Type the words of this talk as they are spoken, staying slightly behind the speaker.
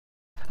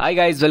Hi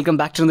guys, welcome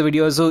back to the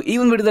video. So ಈ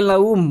ಒಂದು ವಿಡಿಯೋದಲ್ಲಿ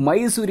ನಾವು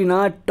ಮೈಸೂರಿನ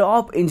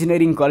ಟಾಪ್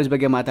ಇಂಜಿನಿಯರಿಂಗ್ ಕಾಲೇಜ್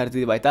ಬಗ್ಗೆ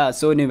ಮಾತಾಡ್ತಿದ್ದೀವಿ ಆಯಿತಾ.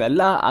 ಸೊ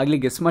ನೀವೆಲ್ಲ ಆಗಲಿ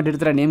ಗೆಸ್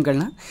ಮಾಡಿರ್ತೀರ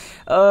ನೇಮ್ಗಳನ್ನ.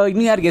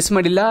 ಇನ್ನೂ ಯಾರು ಗೆಸ್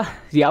ಮಾಡಿಲ್ಲ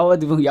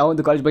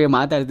ಯಾವೊಂದು ಕಾಲೇಜ್ ಬಗ್ಗೆ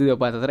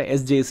ಮಾತಾಡ್ತಿದ್ದೀವಪ್ಪ ಅಂತಂದರೆ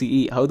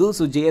SJCE. ಹೌದು,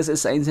 so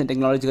JSS science and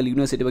technological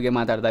university ಬಗ್ಗೆ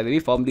ಮಾತಾಡ್ತಾ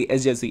ಇದ್ದೀವಿ, ಫಾರ್ಮ್ಲಿ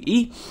SJCE.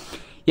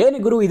 ಏನು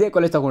ಗುರು ಇದೇ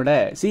ಕಾಲೇಜ್ ತೊಗೊಂಡೆ?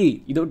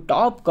 ಇದು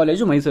ಟಾಪ್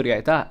ಕಾಲೇಜು ಮೈಸೂರಿಗೆ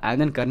ಆಯಿತಾ. ಆ್ಯಂಡ್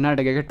ದೆನ್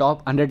ಕರ್ನಾಟಕಕ್ಕೆ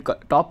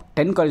ಟಾಪ್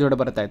 10 ಕಾಲೇಜ್ ಒಳಗೆ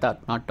ಬರುತ್ತೆ ಆಯಿತಾ.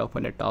 ನಾಟ್ ಟಾಪ್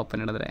 100, ಟಾಪ್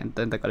 100 ಅಂದರೆ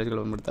ಎಂತೆಂಥ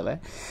ಕಾಲೇಜ್ಗಳು ಬಂದ್ಬಿಡ್ತವೆ.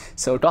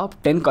 ಸೊ ಟಾಪ್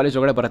 10 ಕಾಲೇಜ್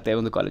ಒಳಗಡೆ ಬರುತ್ತೆ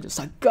ಒಂದು ಕಾಲೇಜು.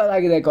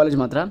 ಸಕ್ಕತ್ತಾಗಿದೆ ಕಾಲೇಜ್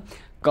ಮಾತ್ರ.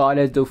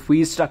 College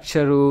fees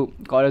structure,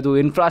 college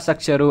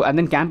infrastructure, and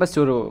then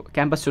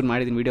campus tour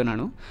ಮಾಡಿದ್ದೀನಿ ವಿಡಿಯೋ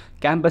ನಾನು.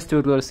 ಕ್ಯಾಂಪಸ್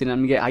ಟೂರ್ ತೋರಿಸಿ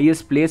ನಮಗೆ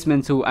ಹೈಯೆಸ್ಟ್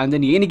ಪ್ಲೇಸ್ಮೆಂಟ್ಸು, ಆ್ಯಂಡ್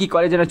ದೆನ್ ಏನಕ್ಕೆ ಈ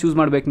ಕಾಲೇಜನ್ನು ಚೂಸ್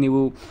ಮಾಡಬೇಕು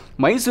ನೀವು,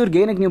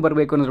 ಮೈಸೂರಿಗೆ ಏನಕ್ಕೆ ನೀವು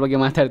ಬರಬೇಕು ಅನ್ನೋದ್ರ ಬಗ್ಗೆ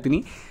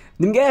ಮಾತಾಡ್ತೀನಿ.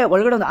 ನಿಮಗೆ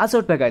ಒಳಗಡೆ ಒಂದು ಆಸೆ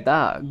ಹುಟ್ಟಬೇಕಾಯ್ತಾ,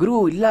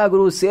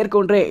 ಗುರು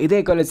ಸೇರ್ಕೊಂಡ್ರೆ ಇದೇ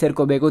ಕಾಲೇಜ್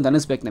ಸೇರ್ಕೋಬೇಕು ಅಂತ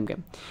ಅನ್ನಿಸ್ಬೇಕು ನಮಗೆ.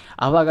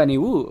 ಆವಾಗ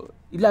ನೀವು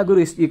ಇಲ್ಲ ಗುರು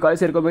ಈ ಕಾಲೇಜ್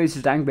ಸೇರ್ಕೋಬೇಕು,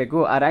 ಇಷ್ಟು ರ್ಯಾಂಕ್ ಬೇಕು,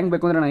 ಆ ರ್ಯಾಂಕ್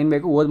ಬೇಕು ಅಂದರೆ ನಾನು ಏನು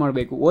ಬೇಕು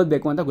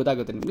ಓದಬೇಕು ಅಂತ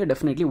ಗೊತ್ತಾಗುತ್ತೆ ನಿಮಗೆ.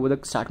 ಡೆಫಿನೆಟ್ಲಿ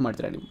ಓದೋಕ್ಕೆ ಸ್ಟಾರ್ಟ್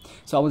ಮಾಡ್ತೀರಾ ನೀವು.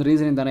 ಸೊ ಆ ಒಂದು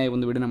ರೀಸನಿಂದಾನೇ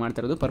ಒಂದು ವಿಡಿಯೋನ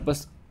ಮಾಡ್ತಾ ಇರೋದು.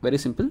 ಪರ್ಪಸ್ ವೆರಿ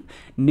ಸಿಂಪಲ್,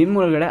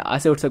 ನಿಮ್ಮ ಒಳಗಡೆ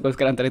ಆಸೆ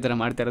ಹುಡ್ಸೋಕ್ಕೋಸ್ಕರ ಅಂತ ಈ ಥರ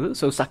ಮಾಡ್ತಾ ಇರೋದು.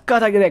 ಸೊ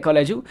ಸಕ್ಕತ್ತಾಗಿದೆ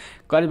ಕಾಲೇಜ್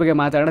ಬಗ್ಗೆ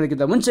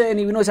ಮಾತಾಡೋದಕ್ಕಿಂತ ಮುಂಚೆ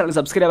ನೀವು ಇನ್ನೂ ಚಾನಲ್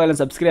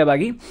ಸಬ್ಸ್ಕ್ರೈಬ್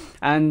ಆಗಿ.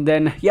 ಆ್ಯಂಡ್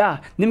ದೆನ್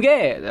ನಿಮಗೆ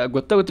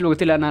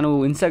ಗೊತ್ತಿಲ್ಲ, ನಾನು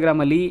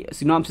ಇನ್ಸ್ಟಾಗ್ರಾಮಲ್ಲಿ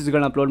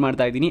ಸಿನಾಪ್ಸಿಸ್ಗಳನ್ನ ಅಪ್ಲೋಡ್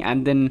ಮಾಡ್ತಾ ಇದ್ದೀನಿ.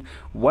 ಆ್ಯಂಡ್ ದೆನ್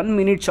 1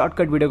 ಮಿನಿಟ್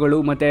ಶಾರ್ಟ್ಕಟ್ ವೀಡಿಯೋಗಳು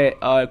ಮತ್ತು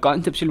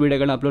ಕಾನ್ಸೆಪ್ಷುಯಲ್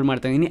ವೀಡಿಯೋಗಳನ್ನ ಅಪ್ಲೋಡ್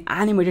ಮಾಡ್ತಾ ಇದ್ದೀನಿ,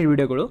 ಆ್ಯನಿಮೇಟೆಡ್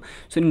ವೀಡಿಯೋಗಳು.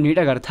 ಸೊ ನಿಮ್ಗೆ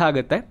ನೀಟಾಗಿ ಅರ್ಥ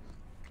ಆಗುತ್ತೆ.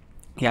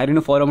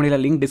 ಯಾರಿನ್ನೂ ಫಾಲೋ ಮಾಡಿಲ್ಲ,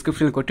 ಲಿಂಕ್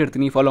ಡಿಸ್ಕ್ರಿಪ್ಷನಲ್ಲಿ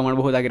ಕೊಟ್ಟಿರ್ತೀನಿ, ಫಾಲೋ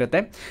ಮಾಡಬಹುದಾಗಿರುತ್ತೆ.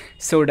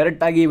 ಸೊ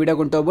ಡೈರೆಕ್ಟಾಗಿ ವಿಡಿಯೋ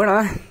ಕೊಂಡು ಹೋಗೋಣ.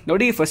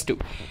 ನೋಡಿ, ಫಸ್ಟು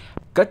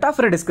ಕಟ್ ಆಫ್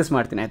ಡಿಸ್ಕಸ್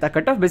ಮಾಡ್ತೀನಿ ಆಯಿತಾ.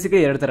 ಕಟ್ ಆಫ್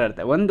ಬೇಸಿಕಲಿ 2 ಥರ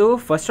ಇರುತ್ತೆ. ಒಂದು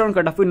ಫಸ್ಟ್ ರೌಂಡ್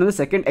ಕಟ್ ಆಫ್, ಇನ್ನೊಂದು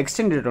ಸೆಕೆಂಡ್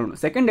ಎಕ್ಸ್ಟೆಂಡೆಡ್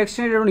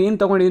ರೌಂಡ್. ಏನು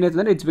ತೊಗೊಂಡಿದ್ದೀನಿ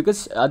ಅಂತಂದರೆ ಇಟ್ಸ್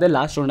ಬಿಕಾಸ್ ಅದೇ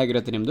ಲಾಸ್ಟ್ ರೌಂಡ್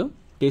ಆಗಿರುತ್ತೆ ನಿಮ್ಮದು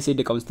KCET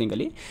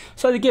ಕೌನ್ಸಿಲಿಂಗಲ್ಲಿ.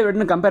 ಸೊ ಅದಕ್ಕೆ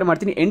ಎರಡನ್ನ ಕಂಪೇರ್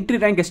ಮಾಡ್ತೀನಿ. ಎಂಟ್ರಿ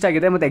ರ್ಯಾಂಕ್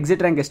ಎಷ್ಟಾಗಿದೆ ಮತ್ತು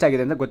ಎಕ್ಸಿಟ್ ರ್ಯಾಂಕ್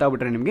ಎಷ್ಟಾಗಿದೆ ಅಂತ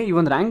ಗೊತ್ತಾಗ್ಬಿಟ್ರೆ ನಿಮಗೆ ಈ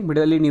ಒಂದು ರ್ಯಾಂಕ್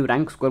ಬಿಡೋಲ್ಲಿ ನೀವು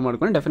ರ್ಯಾಂಕ್ ಸ್ಕೋರ್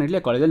ಮಾಡ್ಕೊಂಡು ಡೆಫಿನೆಟ್ಲಿ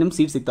ಆ ಕಾಲೇಜಲ್ಲಿ ನಿಮ್ಗೆ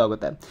ಸೀಟ್ ಸಿಗ್ತಾ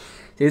ಹೋಗುತ್ತೆ.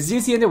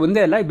 SGC ಅಂದರೆ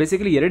ಒಂದೇ ಅಲ್ಲ,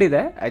 ಬೇಸಿಕಲಿ 2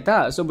 ಇದೆ ಆಯಿತಾ.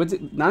 ಸೊ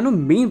ನಾನು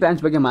ಮೇನ್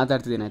ಬ್ರಾಂಚ್ ಬಗ್ಗೆ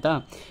ಮಾತಾಡ್ತಿದ್ದೀನಿ ಆಯಿತಾ.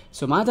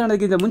 ಸೊ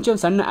ಮಾತಾಡೋದಕ್ಕಿಂತ ಮುಂಚೆ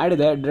ಒಂದು ಸಣ್ಣ ಆ್ಯಡ್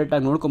ಇದೆ,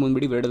 ಡೈರೆಕ್ಟಾಗಿ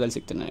ನೋಡ್ಕೊಂಬಂದ್ಬಿಡಿ, ವಿಡಿಯೋದಲ್ಲಿ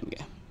ಸಿಗ್ತೇನೆ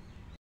ನಿಮಗೆ.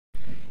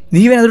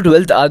 ನೀವೇನಾದರೂ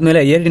 12th ಆದಮೇಲೆ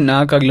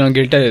 4 ಆಗಲಿ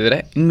ಗಿಲ್ಟಲ್ಲಿದ್ದರೆ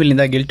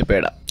ಇನ್ಮೇಲಿಂದ ಗಿಲ್ಟ್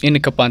ಬೇಡ.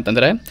 ಏನಕ್ಕಪ್ಪ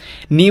ಅಂತಂದರೆ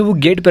ನೀವು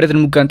ಗೇಟ್ ಬರೆಯೋದ್ರ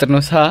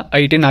ಮುಖಾಂತರನೂ ಸಹ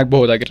ITN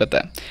ಆಗಬಹುದಾಗಿರುತ್ತೆ.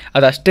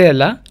 ಅದಷ್ಟೇ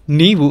ಅಲ್ಲ,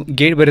 ನೀವು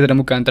ಗೇಟ್ ಬರೆಯೋದ್ರ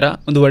ಮುಖಾಂತರ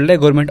ಒಂದು ಒಳ್ಳೆ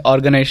ಗೌರ್ಮೆಂಟ್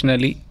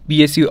ಆರ್ಗನೈಸೇಷನಲ್ಲಿ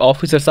PSU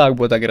ಆಫೀಸರ್ ಸಹ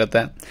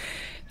ಆಗ್ಬೋದಾಗಿರುತ್ತೆ.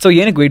 ಸೊ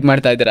ಏನಕ್ಕೆ ವೆಯ್ಟ್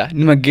ಮಾಡ್ತಾ ಇದ್ದೀರಾ?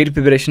 ನಿಮ್ಮ ಗೇಟ್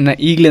ಪ್ರಿಪರೇಷನ್ನ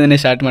ಈಗಲೇ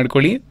ಸ್ಟಾರ್ಟ್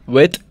ಮಾಡ್ಕೊಳ್ಳಿ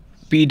ವಿತ್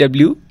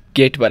PW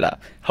ಗೇಟ್ವಾಲ.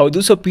 ಹೌದು,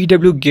 ಸೊ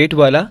PW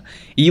ಗೇಟ್ವಾಲ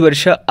ಈ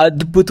ವರ್ಷ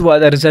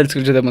ಅದ್ಭುತವಾದ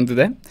ರಿಸಲ್ಟ್ಸ್ಗಳ ಜೊತೆ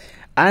ಬಂದಿದೆ.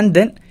 ಆ್ಯಂಡ್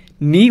ದೆನ್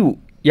ನೀವು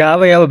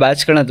ಯಾವ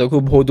ಬ್ಯಾಚ್ಗಳನ್ನ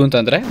ತಗೋಬಹುದು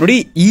ಅಂತಂದರೆ ನೋಡಿ,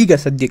 ಈಗ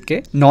ಸದ್ಯಕ್ಕೆ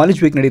ನಾಲೆಜ್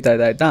ವೀಕ್ ನಡೀತಾ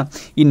ಇದೆ ಆಯಿತಾ.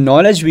 ಈ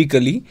ನಾಲೆಜ್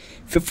ವೀಕಲ್ಲಿ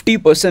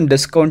 50%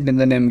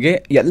 ಡಿಸ್ಕೌಂಟ್ನಿಂದ ನಿಮಗೆ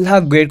ಎಲ್ಲ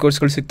ಗೇಟ್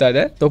ಕೋರ್ಸ್ಗಳು ಸಿಗ್ತಾ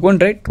ಇದೆ.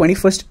 ತೊಗೊಂಡ್ರೆ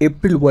 21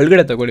 ಏಪ್ರಿಲ್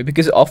ಒಳಗಡೆ ತೊಗೊಳ್ಳಿ,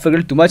 ಬಿಕಾಸ್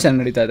ಆಫರ್ಗಳು ತುಂಬ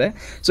ಚೆನ್ನಾಗಿ ನಡೀತಾ ಇದೆ.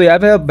 ಸೊ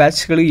ಯಾವ್ಯಾವ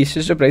ಬ್ಯಾಚ್ಗಳಿಗೆ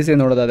ಎಷ್ಟೆಷ್ಟು ಪ್ರೈಸ್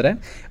ನೋಡೋದಾದರೆ,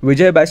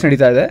 ವಿಜಯ್ ಬ್ಯಾಚ್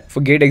ನಡೀತಾ ಇದೆ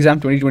for gate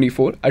exam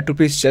 2024 at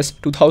rupees just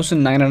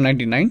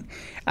 2999.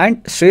 And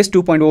ಶ್ರೇಷ್ಠ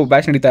 2.0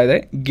 ಬ್ಯಾಚ್ ನಡೀತಾ ಇದೆ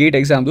gate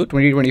ಎಕ್ಸಾಮ್ದು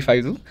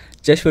 2025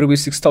 just for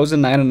rupees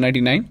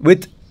 6999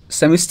 with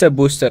semester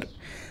booster.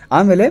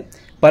 ಆಮೇಲೆ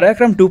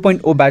ಪರಾಕ್ರಮ್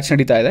 2.0 ಬ್ಯಾಚ್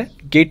ನಡೀತಾ ಇದೆ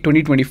ಗೇಟ್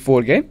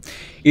 2024ಗೆ.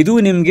 ಇದು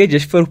ನಿಮಗೆ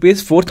ಜಸ್ಟ್ ಫಾರ್ ರುಪೀಸ್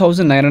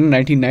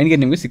 4999ಗೆ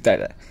ನಿಮಗೆ ಸಿಗ್ತಾ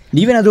ಇದೆ.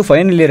 ನೀವೇನಾದರೂ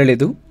ಫೈನಲ್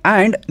ಇಯರಲ್ಲಿದ್ದು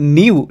ಆ್ಯಂಡ್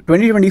ನೀವು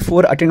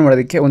 2024 ಅಟೆಂಡ್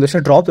ಮಾಡೋದಕ್ಕೆ ಒಂದು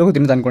ವರ್ಷ ಡ್ರಾಪ್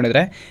ತಗೋತೀನಿ ಅಂತ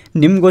ಅಂದ್ಕೊಂಡಿದ್ರೆ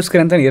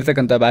ನಿಮಗೋಸ್ಕರ ಅಂತ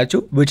ಇರ್ತಕ್ಕಂಥ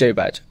batch Vijay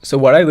batch. So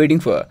what I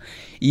waiting for?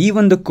 ಈ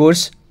ಒಂದು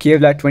ಕೋರ್ಸ್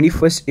ಕೇವಲ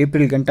 21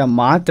 ಏಪ್ರಿಲ್ ಗಂಟ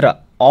ಮಾತ್ರ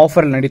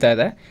ಆಫರ್ ನಡೀತಾ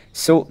ಇದೆ.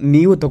 ಸೊ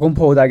ನೀವು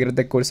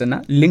ತೊಗೊಬಹುದಾಗಿರುತ್ತೆ ಕೋರ್ಸನ್ನು.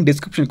 ಲಿಂಕ್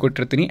ಡಿಸ್ಕ್ರಿಪ್ಷನ್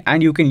ಕೊಟ್ಟಿರ್ತೀನಿ.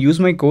 And you can use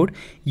my code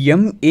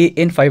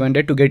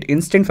MAN500 to get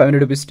instant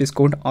 500 rupees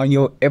discount on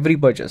your every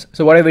purchase.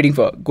 So what I waiting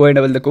for? Go and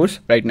avail the course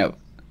right now.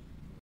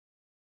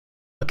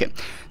 Okay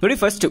ನೋಡಿ,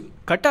 first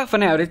cut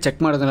ಆಫನ್ನೇ ಅವರೇ check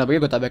ಮಾಡೋದ್ರ ಬಗ್ಗೆ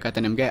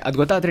ಗೊತ್ತಾಗಬೇಕಾಗುತ್ತೆ ನಿಮಗೆ. ಅದು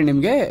ಗೊತ್ತಾದರೆ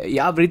ನಿಮಗೆ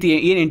ಯಾವ ರೀತಿ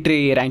ಏನು ಎಂಟ್ರಿ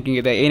ರ್ಯಾಂಕಿಂಗ್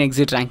ಇದೆ, ಏನು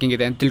ಎಕ್ಸಿಟ್ ರ್ಯಾಂಕಿಂಗ್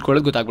ಇದೆ ಅಂತ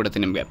ತಿಳ್ಕೊಳ್ಳೋದು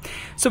ಗೊತ್ತಾಗ್ಬಿಡುತ್ತೆ ನಿಮಗೆ.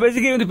 ಸೊ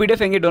ಬೇಸಿಕಲಿ ಒಂದು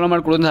PDF ಹೆಂಗೆ ಡೌನ್ಲೋಡ್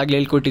ಮಾಡ್ಕೊಳ್ಳೋದು ಆಗಲಿ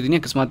ಹೇಳ್ಕೊಟ್ಟಿದ್ದೀನಿ.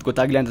 ಅಕಸ್ಮಾತ್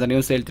ಗೊತ್ತಾಗಲಿ ಅಂತ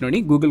ನೀವು ಹೇಳ್ತೀನಿ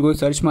ನೋಡಿ, ಗೂಗಲ್ಗೆ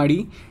ಸರ್ಚ್ ಮಾಡಿ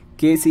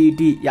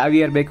KCET ಯಾವ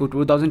ಇಯರ್ ಬೇಕು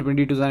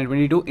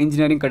 2022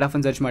 ಇಂಜಿನಿಯರಿಂಗ್ ಕಟ್ ಆಫ್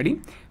ಅನ್ನು ಸರ್ಚ್ ಮಾಡಿ.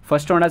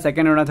 First round,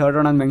 second ರೌಂಡ, third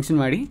round ಅಂತ ಮೆನ್ಷನ್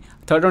ಮಾಡಿ.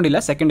 ಥರ್ಡ್ ರೌಂಡ್ ಇಲ್ಲ,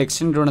 ಸೆಕೆಂಡ್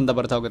ಎಕ್ಸ್ಟೆಂಡ್ ರೌಂಡ್ ಅಂತ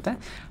ಬರ್ತಾ ಹೋಗುತ್ತೆ.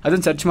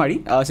 ಅದನ್ನು ಸರ್ಚ್ ಮಾಡಿ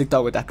ಸಿಗ್ತಾ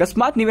ಹೋಗುತ್ತೆ.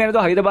 ಅಕಸ್ಮಾತ್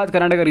ನೀವೇನಾದರೂ Hyderabad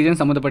Karnataka region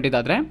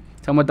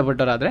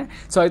ಸಂಬಂಧಪಟ್ಟವರಾದರೆ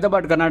so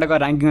Hyderabad Karnataka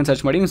ranking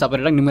search ಮಾಡಿ, ನೀವು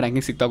ಸಪರೇಟಾಗಿ ನಿಮ್ಮ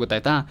ರ್ಯಾಂಕಿಂಗ್ ಸಿಗ್ತಾ ಹೋಗುತ್ತೆ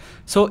ಆಯಿತಾ.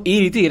 ಸೊ ಈ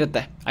ರೀತಿ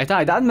ಇರುತ್ತೆ ಆಯಿತಾ.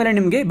 ಅದಾದಮೇಲೆ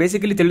ನಿಮಗೆ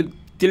ಬೇಸಿಕಲಿ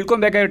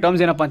ತಿಳ್ಕೊಬೇಕಾಗಿರೋ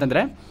ಟರ್ಮ್ಸ್ ಏನಪ್ಪ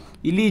ಅಂತಂದರೆ,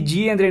 ಇಲ್ಲಿ G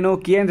ಅಂದ್ರೇನು,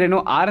 K ಅಂದ್ರೇನು,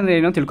 R ಅಂದರೆ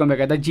ಏನೋ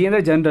ತಿಳ್ಕೊಬೇಕಾಯ್ತಾ. G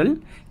ಅಂದರೆ ಜನರಲ್,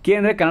 K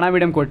ಅಂದರೆ ಕನ್ನಡ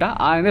ಮೀಡಿಯಂ ಕೋಟ,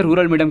 R ಅಂದರೆ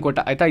ರೂರಲ್ ಮೀಡಿಯಂ ಕೋಟ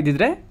ಆಯಿತಾ.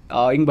 ಇದ್ದಿದ್ರೆ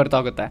ಹಿಂಗೆ ಬರ್ತಾ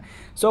ಹೋಗುತ್ತೆ.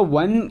 ಸೊ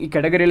ಈ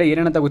ಕ್ಯಾಟಗರಿಯಲ್ಲಿ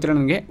ಏನಂತ ಗೊತ್ತಿಲ್ಲ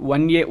ನನಗೆ.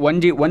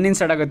 1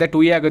 ಸ್ಟಾರ್ಟ್ ಆಗುತ್ತೆ,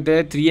 2A ಆಗುತ್ತೆ,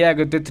 3A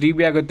ಆಗುತ್ತೆ,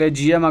 3B ಆಗುತ್ತೆ,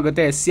 GM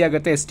ಆಗುತ್ತೆ, SC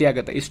ಆಗುತ್ತೆ, ST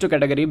ಆಗುತ್ತೆ. ಇಷ್ಟು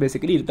ಕ್ಯಾಟಗರಿ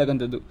ಬೇಸಿಕಲಿ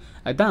ಇರ್ತಕ್ಕಂಥದ್ದು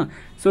ಆಯಿತಾ.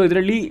 ಸೊ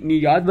ಇದರಲ್ಲಿ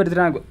ನೀವು ಯಾವ್ದು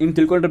ಬರ್ತೀರಾ ಹಿಂಗೆ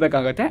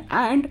ತಿಳ್ಕೊಂಡಿರ್ಬೇಕಾಗುತ್ತೆ.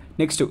 ಆ್ಯಂಡ್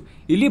ನೆಕ್ಸ್ಟು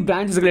ಇಲ್ಲಿ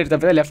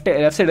ಬ್ರಾಂಚಸ್ಗಳಿರ್ತವೆ, ಲೆಫ್ಟ್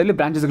ಸೈಡಲ್ಲಿ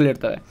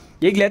ಬ್ರಾಂಚಸ್ಗಳಿರ್ತವೆ.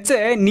 ಈಗ ಲೆಟ್ಸೆ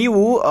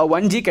ನೀವು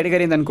 1G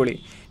ಕ್ಯಾಟಗರಿಯಿಂದ ಅಂದ್ಕೊಳ್ಳಿ,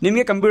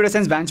 ನಿಮಗೆ ಕಂಪ್ಯೂಟರ್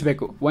ಸೈನ್ಸ್ ಬ್ರಾಂಚ್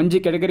ಬೇಕು. 1G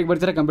ಕ್ಯಾಟಗರಿಗೆ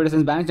ಬರ್ತಾರೆ, ಕಂಪ್ಯೂಟರ್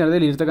ಸೈನ್ಸ್ ಬ್ರಾಂಚ್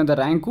ಅನ್ನೋದ್ರಲ್ಲಿ ಇರ್ತಕ್ಕಂಥ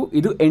ರ್ಯಾಂಕು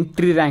ಇದು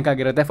ಎಂಟ್ರಿ ರ್ಯಾಂಕ್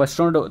ಆಗಿರುತ್ತೆ. ಫಸ್ಟ್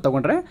ರೌಂಡ್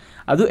ತೊಗೊಂಡ್ರೆ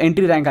ಅದು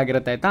ಎಂಟ್ರಿ ರ್ಯಾಂಕ್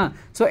ಆಗಿರುತ್ತೆ ಆಯಿತಾ.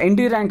 ಸೊ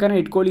ಎಂಟ್ರಿ ರ್ಯಾಂಕನ್ನು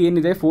ಇಟ್ಕೊಳ್ಳಿ,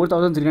 ಏನಿದೆ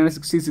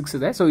 4366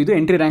 ಇದೆ. ಸೊ ಇದು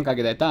ಎಂಟ್ರಿ ರ್ಯಾಂಕ್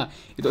ಆಗಿದೆ ಆಯಿತಾ.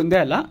 ಇದೊಂದೇ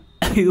ಅಲ್ಲ,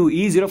 ಇದು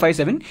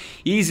E057,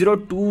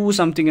 E02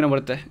 ಸಮಥಿಂಗ್ ಏನೋ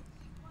ಬರುತ್ತೆ,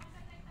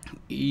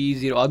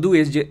 E0 ಅದು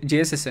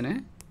JSSನೇ.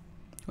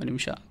 ಒಂದು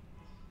ನಿಮಿಷ,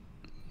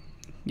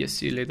 ಎಸ್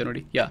ಇಲ್ಲೈತೆ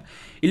ನೋಡಿ.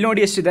 ಇಲ್ಲಿ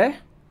ನೋಡಿ ಎಷ್ಟಿದೆ,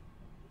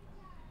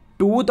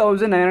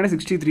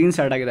 2963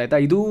 ಸ್ಟಾರ್ಟ್ ಆಗಿದೆ ಆಯಿತಾ.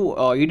 ಇದು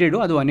ಏಡೆಡು,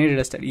 ಅದು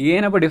ಅನ್ಏಡೆಡ್ ಅಷ್ಟೇ.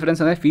 ಏನಪ್ಪ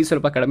ಡಿಫ್ರೆನ್ಸ್ ಅಂದರೆ ಫೀಸ್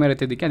ಸ್ವಲ್ಪ ಕಡಿಮೆ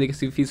ಇರುತ್ತೆ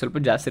ಅದಕ್ಕೆ ಫೀಸ್ ಸ್ವಲ್ಪ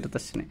ಜಾಸ್ತಿ ಇರುತ್ತೆ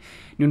ಅಷ್ಟೇ.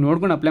 ನೀವು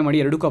ನೋಡ್ಕೊಂಡು ಅಪ್ಲೈ ಮಾಡಿ,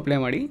 ಎರಡಕ್ಕೂ ಅಪ್ಲೈ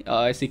ಮಾಡಿ,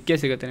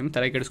 ಸಿಗುತ್ತೆ ನಿಮ್ಗೆ,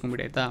 ತಲೆ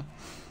ಕೆಡಿಸ್ಕೊಂಬಿಡಿ ಆಯಿತಾ.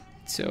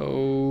 ಸೊ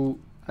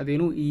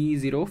ಅದೇನು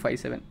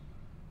E057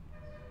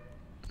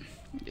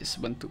 ಎಸ್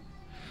ಬಂತು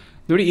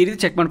ನೋಡಿ. ಈ ರೀತಿ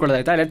ಚೆಕ್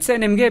ಮಾಡ್ಕೊಳ್ಳೋದಾಯ್ತಾ. ಲೆಟ್ಸೆ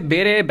ನಿಮಗೆ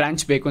ಬೇರೆ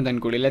ಬ್ರಾಂಚ್ ಬೇಕು ಅಂತ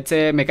ಅಂದ್ಕೊಳ್ಳಿ. ಲೆಟ್ಸೆ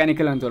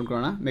ಮೆಕ್ಯಾನಿಕಲ್ ಅಂತ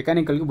ಅಂದ್ಕೊಳ್ಳೋಣ.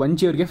 ಮೆಕ್ಯಾನಿಕಲ್ಗೆ 1G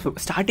ಅವ್ರಿಗೆ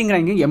ಸ್ಟಾರ್ಟಿಂಗ್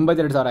ರ್ಯಾಂಕಿಂಗ್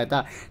 82,000 ಆಯಿತಾ.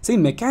 ಸೊ ಈ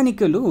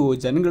ಮೆಕ್ಯಾನಿಕಲ್ಲು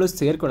ಜನಗಳು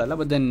ಸೇರ್ಕೊಳ್ಳಲ್ಲ.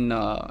 ಬಟ್ ದೆನ್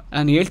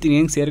ನಾನು ಹೇಳ್ತೀನಿ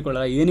ಹೆಂಗೆ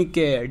ಸೇರ್ಕೊಳ್ಳಲ್ಲ,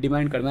 ಏನಕ್ಕೆ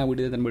ಡಿಮ್ಯಾಂಡ್ ಕಡಿಮೆ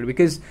ಆಗಿಬಿಟ್ಟಿದೆ ಅಂದ್ಬಿಟ್ಟು.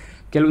 ಬಿಕಾಸ್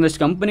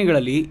ಕೆಲವೊಂದಷ್ಟು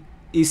ಕಂಪನಿಗಳಲ್ಲಿ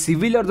ಈ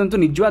ಸಿವಿಲ್ ಅವ್ರದ್ದಂತೂ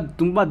ನಿಜವಾದ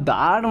ತುಂಬ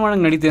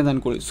ದಾರುಣವಾಗಿ ನಡೀತಿದೆ ಅಂತ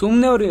ಅಂದ್ಕೊಳ್ಳಿ.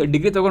 ಸುಮ್ಮನೆ ಅವ್ರು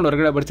ಡಿಗ್ರಿ ತೊಗೊಂಡು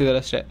ಹೊರಗಡೆ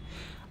ಬರ್ತಿದ್ದಾರೆ ಅಷ್ಟೇ.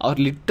 ಅವ್ರು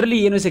ಲಿಟ್ರಲಿ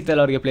ಏನೂ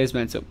ಸಿಗ್ತಾಯಿಲ್ಲ ಅವ್ರಿಗೆ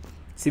ಪ್ಲೇಸ್ಮೆಂಟ್ಸು.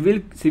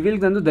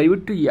 ಸಿವಿಲ್ಗಂದು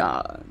ದಯವಿಟ್ಟು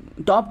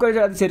ಟಾಪ್ ಕಾಲೇಜ್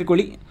ಅದು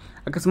ಸೇರ್ಕೊಳ್ಳಿ.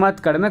 ಅಕಸ್ಮಾತ್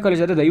ಕಡಿಮೆ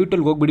ಕಾಲೇಜ್ ಆದರೆ ದಯವಿಟ್ಟು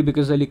ಅಲ್ಲಿ ಹೋಗ್ಬಿಡಿ.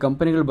 ಬಿಕಾಸ್ ಅಲ್ಲಿ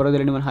ಕಂಪನಿಗಳು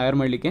ಬರೋದಿಲ್ಲ ನಿಮ್ಮನ್ನು ಹೈರ್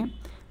ಮಾಡಲಿಕ್ಕೆ.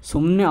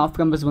 ಸುಮ್ಮನೆ ಆಫ್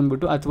ಕ್ಯಾಂಪಸ್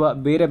ಬಂದುಬಿಟ್ಟು ಅಥವಾ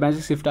ಬೇರೆ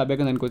ಬ್ರಾಂಚಿಗೆ ಶಿಫ್ಟ್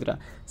ಆಗಬೇಕಂತ ಅನ್ಕೋತೀರಾ.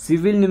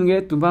 ಸಿವಿಲ್ ನಿಮಗೆ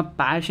ತುಂಬ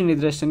ಪ್ಯಾಷನ್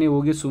ಇದ್ರೆ ಅಷ್ಟೇ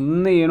ಹೋಗಿ.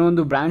 ಸುಮ್ಮನೆ ಏನೋ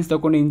ಒಂದು ಬ್ರಾಂಚ್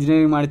ತೊಗೊಂಡು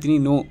ಇಂಜಿನಿಯರಿಂಗ್ ಮಾಡ್ತೀನಿ,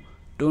 ನೋ,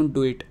 ಡೋಂಟ್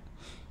ಡೂ ಇಟ್.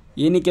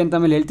 ಏನಕ್ಕೆ ಅಂತ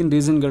ಆಮೇಲೆ ಹೇಳ್ತೀನಿ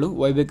ರೀಸನ್ಗಳು.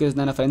 ವೈ ಬಿಕಾಸ್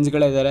ನನ್ನ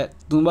ಫ್ರೆಂಡ್ಸ್ಗಳೇ ಇದ್ದಾರೆ,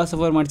 ತುಂಬ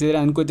ಸಫರ್ ಮಾಡ್ತಿದ್ದಾರೆ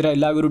ಅನ್ಕೋತೀರಾ.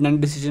 ಎಲ್ಲಾದರೂ ನನ್ನ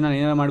ಡಿಸಿಷನ್ ನಾನು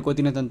ಏನಾರು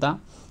ಮಾಡ್ಕೋತೀನಿ ಅಂತ.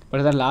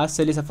 ಬಟ್ ಅದರ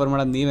ಲಾಸ್ಟಲ್ಲಿ ಸಫರ್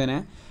ಮಾಡೋದು ನೀವೇ.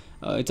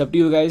 It's up to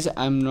you guys.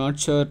 I am not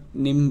sure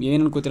ನಿಮ್ಮ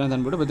ಏನು ಅನ್ಕೋತೀರ ಅಂತ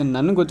ಅಂದ್ಬಿಟ್ಟು. ಬಟ್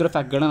ನನಗೆ ಗೊತ್ತಿರೋ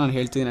ಫ್ಯಾಕ್ಟ್ಗಳನ್ನ ನಾನು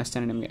ಹೇಳ್ತಿದ್ದೀನಿ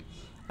ಅಷ್ಟೇ ನಿಮಗೆ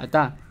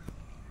ಆಯಿತಾ.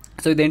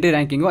 ಸೊ ಇದು ಎಂಟ್ರಿ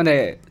ರ್ಯಾಂಕಿಂಗು, ಅಂದರೆ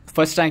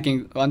ಫಸ್ಟ್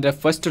ರ್ಯಾಂಕಿಂಗ್, ಅಂದರೆ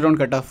ಫಸ್ಟ್ ರೌಂಡ್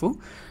ಕಟ್ ಆಫು.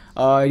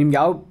 ನಿಮ್ಗೆ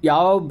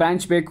ಯಾವ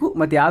ಬ್ರಾಂಚ್ ಬೇಕು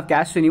ಮತ್ತು ಯಾವ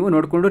ಕ್ಯಾಸ್ಟ್ ನೀವು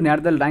ನೋಡಿಕೊಂಡು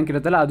ನ್ಯಾರದಲ್ಲಿ ರ್ಯಾಂಕ್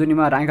ಇರುತ್ತಲ್ಲ ಅದು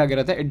ನಿಮ್ಮ ರ್ಯಾಂಕ್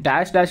ಆಗಿರುತ್ತೆ.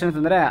 ಡ್ಯಾಶ್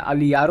ಅಂತಂದರೆ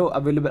ಅಲ್ಲಿ ಯಾರು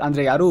ಅವೈಲೇಬಲ್,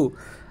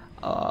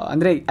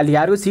 ಅಂದರೆ ಅಲ್ಲಿ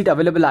ಯಾರಿಗೂ ಸೀಟ್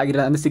ಅವೈಲೇಬಲ್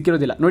ಆಗಿರೋ ಅಂದರೆ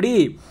ಸಿಕ್ಕಿರೋದಿಲ್ಲ. ನೋಡಿ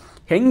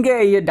ಹೆಂಗೆ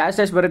ಈ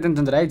ಡ್ಯಾಶ್ ಬರುತ್ತೆ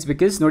ಅಂತಂದರೆ, ಇಟ್ಸ್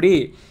ಬಿಕಾಸ್ ನೋಡಿ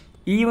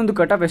ಈ ಒಂದು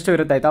ಕಟ್ ಆಫ್ ಎಷ್ಟು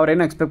ಇರುತ್ತೆ ಆಯಿತಾ.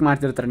 ಅವ್ರೇನೋ ಎಕ್ಸ್ಪೆಕ್ಟ್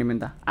ಮಾಡ್ತಿರ್ತಾರೆ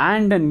ನಿಮ್ಮಿಂದ.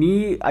 ಆ್ಯಂಡ್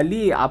ಅಲ್ಲಿ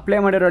ಅಪ್ಲೈ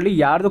ಮಾಡಿರೋಲ್ಲಿ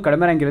ಯಾರ್ದು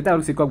ಕಡಿಮೆ ರ್ಯಾಂಕ್ ಇರುತ್ತೆ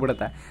ಅವ್ರಿಗೆ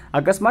ಸಿಕ್ಕೋಗ್ಬಿಡುತ್ತೆ.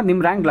 ಅಕಸ್ಮಾತ್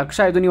ನಿಮ್ಮ ರ್ಯಾಂಕ್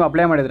 1,00,000 ಇದು ನೀವು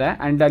ಅಪ್ಲೈ ಮಾಡಿದರೆ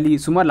ಆ್ಯಂಡ್ ಅಲ್ಲಿ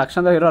ಸುಮಾರು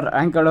ಲಕ್ಷದ ಇರೋ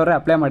ರ್ಯಾಂಕ್ ಹೇಳೋರೆ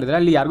ಅಪ್ಲೈ ಮಾಡಿದರೆ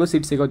ಅಲ್ಲಿ ಯಾರಿಗೂ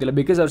ಸೀಟ್ ಸಿಗೋದಿಲ್ಲ.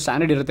 ಬಿಕಾಸ್ ಅವ್ರ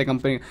ಸ್ಟ್ಯಾಂಡರ್ಡ್ ಇರುತ್ತೆ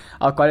ಕಂಪನಿ,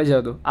 ಆ ಕಾಲೇಜ್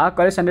ಅದು. ಆ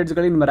ಕಾಲೇಜ್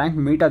ಸ್ಟ್ಯಾಂಡರ್ಡ್ಸ್ಗಳಿಗೆ ನಿಮ್ಮ ರ್ಯಾಂಕ್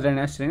ಮೀಟ್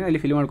ಆದರೆ ಅಷ್ಟೇ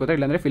ಅಲ್ಲಿ ಫಿಲ್ ಮಾಡ್ಕೋತಾರೆ,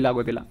 ಇಲ್ಲಾಂದರೆ ಫಿಲ್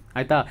ಆಗೋದಿಲ್ಲ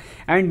ಆಯಿತಾ.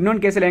 ಆ್ಯಂಡ್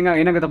ಇನ್ನೊಂದು ಕೇಸಲ್ಲಿ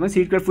ಏನಾಗುತ್ತಪ್ಪ,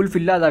 ಸೀಟ್ಗಳು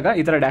ಫಿಲ್ ಆದಾಗ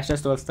ಈ ಥರ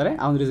ಡ್ಯಾಶ್ ತೋರಿಸ್ತಾರೆ.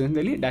 ಆ ಒಂದು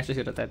ರೀಸನ್ದಲ್ಲಿ ಡ್ಯಾಶ್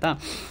ಇರುತ್ತೆ ಆಯಿತಾ.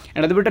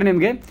 ಆ್ಯಂಡ್ ಅದು ಬಿಟ್ಟರೆ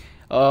ನಿಮಗೆ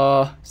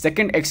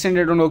ಸೆಕೆಂಡ್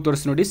ಎಕ್ಸ್ಟೆಂಡೆಡ್ ರೌಂಡ್ ಹೋಗಿ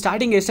ತೋರಿಸಿ ನೋಡಿ.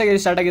 ಸ್ಟಾರ್ಟಿಂಗ್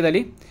ಎಷ್ಟಾಗಿದೆ ಸ್ಟಾರ್ಟ್ ಆಗಿದೆ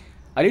ಅಲ್ಲಿ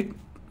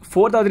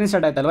 4,000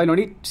 ಸ್ಟಾರ್ಟ್ ಆಯ್ತಲ್ವ.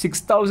 ನೋಡಿ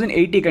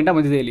 6,080 ಗಂಟ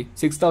ಬಂದಿದೆ ಇಲ್ಲಿ,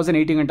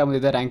 6,080 ಗಂಟ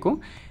ಬಂದಿದೆ ರ್ಯಾಂಕು.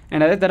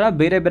 ಆ್ಯಂಡ್ ಅದೇ ಥರ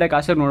ಬೇರೆ ಬೇರೆ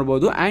ಕಾಸ್ಟಾಗಿ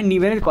ನೋಡ್ಬೋದು. ಆ್ಯಂಡ್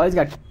ನೀವೇನೇ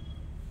ಕಾಲೇಜ್ಗೆ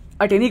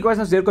ಅಟ್ ಎನಿ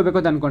ಕಾಸ್ಟ್ ನಾವು ಸೇರ್ಕೋಬೇಕು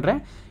ಅಂತ ಅಂದ್ಕೊಂಡ್ರೆ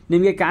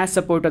ನಿಮಗೆ ಕ್ಯಾಶ್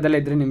ಸಪೋರ್ಟ್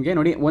ಅದೆಲ್ಲ ಇದ್ದರೆ ನಿಮಗೆ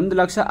ನೋಡಿ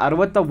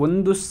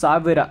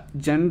 1,61,000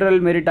 ಜನರಲ್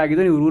ಮೆರಿಟ್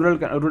ಆಗಿದ್ದು. ನೀವು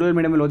ರೂರಲ್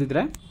ಮೀಡಿಯಮಲ್ಲಿ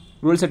ಓದಿದ್ರೆ,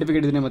 ರೂರಲ್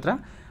ಸರ್ಟಿಫಿಕೇಟ್ ಇದೆ ನಿಮ್ಮ ಹತ್ರ,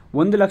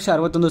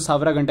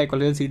 1,61,000 ಗಂಟೆ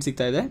ಕಾಲೇಜಲ್ಲಿ ಸೀಟ್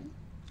ಸಿಗ್ತಾ ಇದೆ.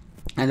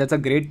 And that's a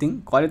great thing.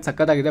 College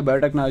ಸಕ್ಕತ್ತಾಗಿದೆ,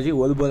 ಬಯೋಟೆಕ್ನಾಲಜಿ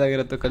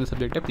ಓದ್ಬೋದಾಗಿರತಕ್ಕಂಥ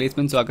ಸಬ್ಜೆಕ್ಟ್,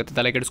 ಪ್ಲೇಸ್ಮೆಂಟ್ಸು ಆಗುತ್ತೆ,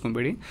 ತಲೆ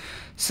ಕೆಡಿಸ್ಕೊಂಬೇಡಿ.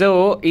 ಸೊ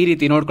ಈ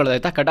ರೀತಿ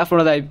ನೋಡ್ಕೊಳ್ಳೋದಾಯ್ತಾ. ಕಟ್ ಆಫ್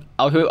ನೋಡೋದು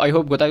ಐ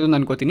ಹೋಪ್ ಗೊತ್ತಾಯ್ತು ಅಂತ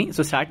ಅನ್ಕೋತೀನಿ.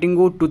 ಸೊ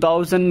ಸ್ಟಾರ್ಟಿಂಗು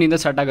 2,000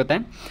 ಸ್ಟಾರ್ಟ್ ಆಗುತ್ತೆ.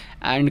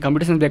 ಆ್ಯಂಡ್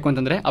ಕಾಂಪಿಟೇಷನ್ ಬೇಕು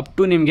ಅಂತಂದರೆ ಅಪ್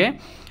ಟು ನಿಮಗೆ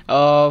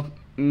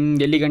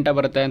ಎಲ್ಲಿ ಗಂಟ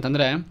ಬರುತ್ತೆ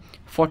ಅಂತಂದರೆ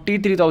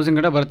 43,000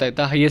 ಗಂಟ ಬರುತ್ತೆ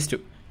ಆಯಿತಾ. ಹೈಯೆಸ್ಟು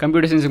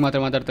ಕಂಪ್ಯೂಟರ್ ಸೈನ್ಸ್ಗೆ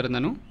ಮಾತ್ರ ಮಾತಾಡ್ತಿರೋದು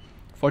ನಾನು.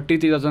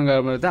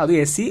 43,000 ಬರುತ್ತೆ, ಅದು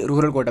SC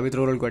rural Kota with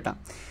rural Kota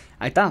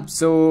ಆಯಿತಾ.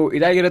 ಸೊ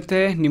ಇದಾಗಿರುತ್ತೆ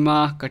ನಿಮ್ಮ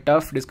ಕಟ್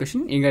ಆಫ್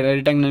ಡಿಸ್ಕಷನ್. ಈಗ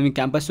ಡೈರೆಕ್ಟಾಗಿ ನಾನು ನಿಮಗೆ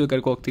ಕ್ಯಾಂಪಸ್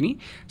ಕರ್ಕೊ ಹೋಗ್ತೀನಿ.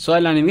 ಸೊ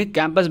ಅಲ್ಲಿ ನಾನು ನಿಮಗೆ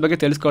ಕ್ಯಾಂಪಸ್ ಬಗ್ಗೆ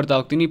ತಿಳಿಸ್ಕೊಡ್ತಾ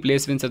ಹೋಗ್ತೀನಿ,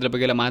 ಪ್ಲೇಸ್ಮೆಂಟ್ಸ್ ಅದ್ರ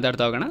ಬಗ್ಗೆ ಎಲ್ಲ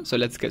ಮಾತಾಡ್ತಾ ಹೋಗೋಣ.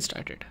 So let's get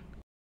started.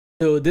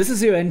 So this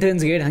is your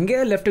entrance gate. ಹಾಗೆ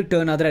ಲೆಫ್ಟಿಗೆ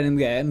ಟರ್ನ್ ಆದರೆ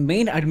ನಿಮಗೆ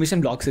ಮೇನ್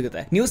ಅಡ್ಮಿಷನ್ ಬ್ಲಾಕ್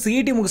ಸಿಗುತ್ತೆ. ನೀವು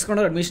CET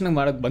ಮುಗಿಸ್ಕೊಂಡು ಅಡ್ಮಿಷನ್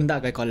ಮಾಡೋಕ್ಕೆ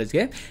ಬಂದಾಗ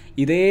ಕಾಲೇಜ್ಗೆ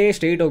ಇದೇ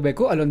ಸ್ಟ್ರೈಟ್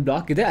ಹೋಗಬೇಕು, ಅಲ್ಲೊಂದು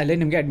ಬ್ಲಾಕ್ ಇದೆ, ಅಲ್ಲೇ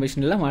ನಿಮಗೆ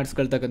ಅಡ್ಮಿಷನ್ ಎಲ್ಲ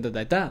ಮಾಡಿಸ್ಕೊಳ್ತಕ್ಕಂಥದ್ದು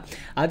ಆಯಿತಾ.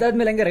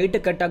 ಅದಾದಮೇಲೆ ಹಂಗೆ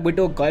ರೈಟಿಗೆ ಕಟ್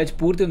ಆಗಿಬಿಟ್ಟು ಕಾಲೇಜ್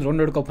ಪೂರ್ತಿ ಒಂದು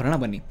ರೌಂಡ್ ನೋಡ್ಕೊ ಬರೋಣ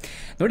ಬನ್ನಿ.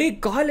 ನೋಡಿ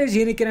ಕಾಲೇಜ್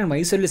ಏನಕ್ಕೆ ನಾನು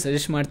ಮೈಸೂರಲ್ಲಿ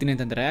ಸಜೆಸ್ಟ್ ಮಾಡ್ತೀನಿ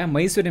ಅಂತಂದರೆ,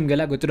 ಮೈಸೂರು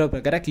ನಿಮಗೆಲ್ಲ ಗೊತ್ತಿರೋ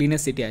ಪ್ರಕಾರ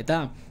ಕ್ಲೀನೆಸ್ಟ್ ಸಿಟಿ ಆಯಿತಾ.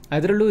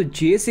 ಅದರಲ್ಲೂ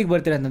JSCಗೆ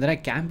ಬರ್ತೀರ ಅಂತಂದರೆ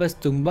ಕ್ಯಾಂಪಸ್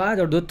ತುಂಬ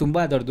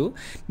ದೊಡ್ಡದು.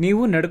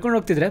 ನೀವು ನಡ್ಕೊಂಡು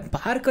ಹೋಗ್ತಿದ್ರೆ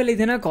ಪಾರ್ಕಲ್ಲಿ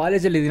ಇದೀನೋ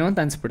ಕಾಲೇಜಲ್ಲಿ ಇದೀನೋ ಅಂತ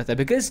ಅನ್ಸ್ಬಿಡುತ್ತೆ.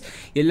 ಬಿಕಾಸ್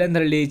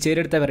ಎಲ್ಲಂದ್ರಲ್ಲಿ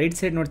ಚೇರ್ ಇರ್ತವೆ. ರೈಟ್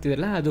ಸೈಡ್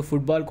ನೋಡ್ತಿದ್ರಲ್ಲ ಅದು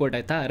ಫುಟ್ಬಾಲ್ ಕೋರ್ಟ್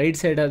ಆಯಿತಾ. ರೈಟ್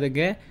ಸೈಡ್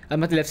ಅದಕ್ಕೆ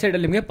ಮತ್ತು ಲೆಫ್ಟ್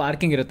ಸೈಡಲ್ಲಿ ನಿಮಗೆ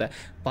ಪಾರ್ಕಿಂಗ್ ಇರುತ್ತೆ.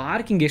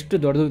 ಪಾರ್ಕಿಂಗ್ ಎಷ್ಟು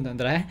ದೊಡ್ಡದು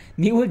ಅಂತಂದರೆ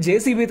ನೀವು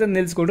JCB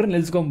ತಂದು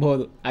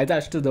ನಿಲ್ಸ್ಕೊಬೋದು ಆಯಿತಾ,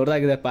 ಅಷ್ಟು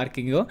ದೊಡ್ಡದಾಗಿದೆ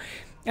ಪಾರ್ಕಿಂಗು.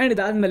 ಆ್ಯಂಡ್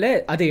ಇದಾದಮೇಲೆ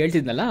ಅದೇ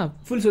ಹೇಳ್ತಿದ್ನಲ್ಲ,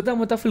 ಫುಲ್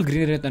ಸುತ್ತಮುತ್ತ ಫುಲ್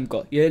ಗ್ರೀನರಿ ಅಂತ ಅನ್ಕೋ.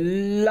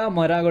 ಎಲ್ಲ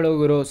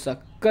ಮರಗಳು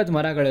ಸಖತ್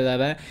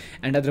ಮರಗಳಿದ್ದಾವೆ.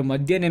 ಆ್ಯಂಡ್ ಅದ್ರ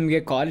ಮಧ್ಯೆ ನಿಮಗೆ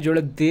ಕಾಲೇಜ್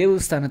ಒಳಗೆ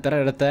ದೇವಸ್ಥಾನ ಥರ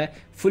ಇರುತ್ತೆ.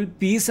 ಫುಲ್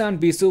ಪೀಸ್ ಆನ್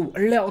ಪೀಸು,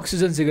 ಒಳ್ಳೆ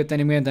ಆಕ್ಸಿಜನ್ ಸಿಗುತ್ತೆ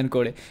ನಿಮಗೆ ಅಂತ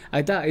ಅಂದ್ಕೊಳ್ಳಿ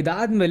ಆಯಿತಾ.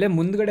 ಇದಾದಮೇಲೆ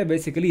ಮುಂದ್ಗಡೆ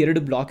ಬೇಸಿಕಲಿ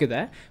 2 ಬ್ಲಾಕ್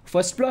ಇದೆ.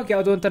 ಫಸ್ಟ್ ಬ್ಲಾಕ್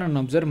ಯಾವುದು ಅಂತ ನಾನು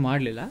ಅಬ್ಸರ್ವ್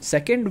ಮಾಡಲಿಲ್ಲ.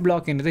 ಸೆಕೆಂಡ್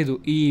ಬ್ಲಾಕ್ ಏನಿದೆ ಇದು,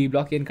 ಈ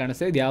ಬ್ಲಾಕ್ ಏನು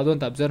ಕಾಣಿಸ್ತಾ ಇದು ಯಾವುದು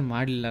ಅಂತ ಅಬ್ಸರ್ವ್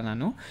ಮಾಡಲಿಲ್ಲ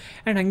ನಾನು.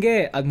 ಆ್ಯಂಡ್ ಹಾಗೆ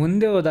ಅದು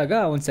ಮುಂದೆ ಹೋದಾಗ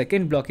ಒಂದು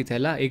ಸೆಕೆಂಡ್ ಬ್ಲಾಕ್ ಇದೆ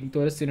ಅಲ್ಲ, ಈಗ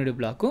ತೋರಿಸ್ತೀನಿ ನೋಡಿ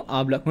ಬ್ಲಾಕು.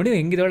 ಆ ಬ್ಲಾಕ್ ನೋಡಿ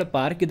ಹೆಂಗಿದೆ, ಒಳ್ಳೆ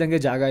ಪಾರ್ಕ್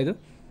ಇದ್ದಂಗೆ ಜಾಗ ಇದು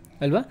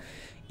ಅಲ್ವಾ.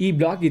 ಈ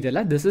ಬ್ಲಾಕ್ ಇದೆಯಲ್ಲ,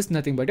 this is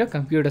nothing but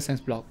computer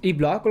science block. ಈ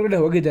ಬ್ಲಾಕ್ ಒಳಗಡೆ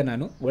ಹೋಗಿದ್ದೆ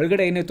ನಾನು.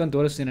 ಒಳಗಡೆ ಏನಿತ್ತು ಅಂತ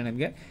ತೋರಿಸ್ತೀನಿ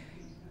ನನಗೆ.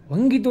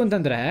 ಹಂಗಿತ್ತು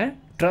ಅಂತಂದರೆ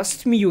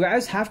trust me, you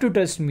gas have to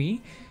trust me.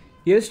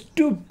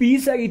 ಎಷ್ಟು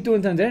ಪೀಸಾಗಿತ್ತು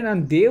ಅಂತಂದರೆ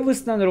ನಾನು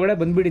ದೇವಸ್ಥಾನದೊಳಗಡೆ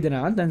ಬಂದುಬಿಟ್ಟಿದ್ದೇನೆ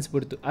ಅಂತ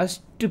ಅನಿಸ್ಬಿಡ್ತು.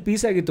 ಅಷ್ಟು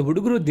ಪೀಸಾಗಿತ್ತು.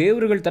 ಹುಡುಗರು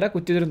ದೇವರುಗಳ ಥರ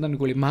ಕೂತಿದ್ರು ಅಂತ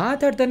ಅಂದ್ಕೊಳ್ಳಿ.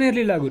 ಮಾತಾಡ್ತಾನೆ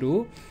ಇರಲಿಲ್ಲ ಗುರು.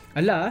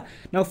 ಅಲ್ಲ,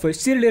 ನಾವು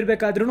ಫಸ್ಟ್ ಇಯರ್ಲಿ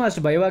ಇರಬೇಕಾದ್ರೂ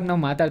ಅಷ್ಟು ಭಯವಾಗಿ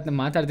ನಾವು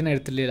ಮಾತಾಡ್ತಾನೆ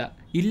ಇರ್ತಿರ್ಲಿಲ್ಲ.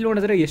 ಇಲ್ಲಿ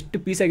ನೋಡಿದ್ರೆ ಎಷ್ಟು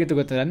ಪೀಸಾಗಿತ್ತು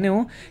ಗೊತ್ತದ. ನೀವು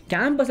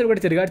ಕ್ಯಾಂಪಸ್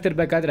ಒಳಗಡೆ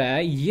ತಿರುಗಾಡ್ತಿರ್ಬೇಕಾದ್ರೆ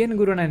ಏನು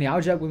ಗುರು ನಾನು ಯಾವ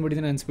ಜಾಗ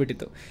ಬಂದುಬಿಟ್ಟಿದ್ದೀನಿ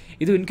ಅನಿಸ್ಬಿಟ್ಟಿತ್ತು.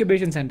 ಇದು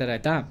ಇನ್ಕ್ಯುಬೇಷನ್ ಸೆಂಟರ್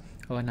ಆಯಿತಾ.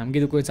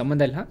 ನಮಗಿದಕ್ಕೂ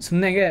ಸಂಬಂಧ ಇಲ್ಲ,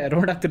 ಸುಮ್ಮನೆ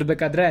ರೌಂಡ್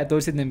ಆಗ್ತಿರ್ಬೇಕಾದ್ರೆ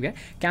ತೋರಿಸಿದ್ದು ನಿಮಗೆ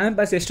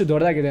ಕ್ಯಾಂಪಸ್ ಎಷ್ಟು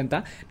ದೊಡ್ಡದಾಗಿದೆ ಅಂತ.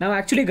 ನಾವು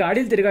ಆ್ಯಕ್ಚುಲಿ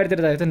ಗಾಡೀಲಿ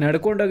ತಿರುಗಾಡ್ತಿರೋದಾಯ್ತು,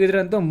 ನಡ್ಕೊಂಡೋಗಿದ್ರೆ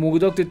ಅಂತೂ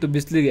ಮುಗಿದೋಗ್ತಿತ್ತು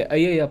ಬಿಸಿಲಿಗೆ.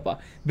 ಅಯ್ಯಯ್ಯಪ್ಪ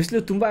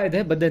ಬಿಸಿಲು ತುಂಬ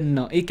ಇದೆ. ಬಟ್ ದೆನ್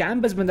ಈ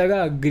ಕ್ಯಾಂಪಸ್ ಬಂದಾಗ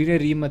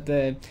ಗ್ರೀನರಿ ಮತ್ತು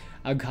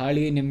ಆ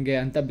ಗಾಳಿ ನಿಮಗೆ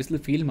ಅಂತ ಬಿಸಿಲು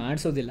ಫೀಲ್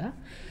ಮಾಡಿಸೋದಿಲ್ಲ.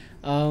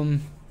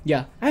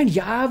 ಆ್ಯಂಡ್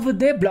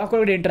ಯಾವುದೇ ಬ್ಲಾಕ್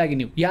ಒಳಗಡೆ ಎಂಟ್ರಾಗಿ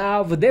ನೀವು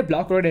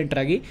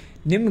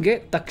ನಿಮಗೆ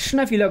ತಕ್ಷಣ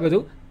ಫೀಲ್ ಆಗೋದು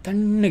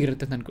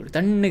ತಣ್ಣಗಿರುತ್ತೆ ಅಂತ ಅಂದ್ಕೊಳ್ಳಿ,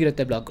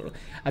 ತಣ್ಣಗಿರುತ್ತೆ ಬ್ಲಾಕ್ಗಳು.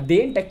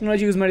 ಅದೇನು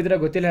ಟೆಕ್ನಾಲಜಿ ಯೂಸ್ ಮಾಡಿದ್ರೆ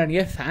ಗೊತ್ತಿಲ್ಲ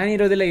ನನಗೆ, ಫ್ಯಾನ್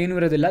ಇರೋದಿಲ್ಲ, ಏನೂ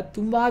ಇರೋದಿಲ್ಲ,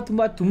 ತುಂಬ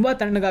ತುಂಬ ತುಂಬ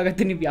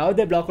ತಣ್ಣಗಾಗುತ್ತೆ ನೀವು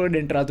ಯಾವುದೇ ಬ್ಲಾಕ್ ಒಳಗಡೆ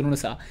ಎಂಟರ್ ಆದ್ರೂ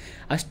ಸಹ.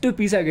 ಅಷ್ಟು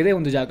ಪೀಸ್ ಆಗಿದೆ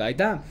ಒಂದು ಜಾಗ,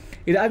 ಆಯಿತಾ.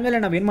 ಇದಾದಮೇಲೆ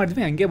ನಾವೇನು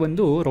ಮಾಡಿದ್ವಿ, ಹಂಗೆ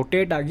ಬಂದು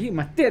ರೊಟೇಟ್ ಆಗಿ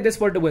ಮತ್ತೆ ಅದೇ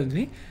ಸ್ಪಾಟಿಗೆ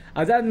ಬಂದ್ವಿ.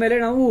 ಅದಾದಮೇಲೆ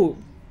ನಾವು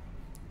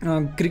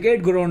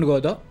ಕ್ರಿಕೆಟ್ ಗ್ರೌಂಡ್ಗೆ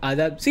ಹೋದೋ.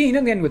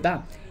 ಇನ್ನೊಂದು ಏನು ಗೊತ್ತಾ,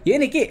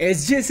 ಏನಕ್ಕೆ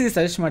SJC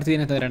ಸಜೆಸ್ಟ್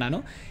ಮಾಡ್ತೀನಿ ಅಂತಂದರೆ, ನಾನು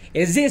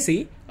SJC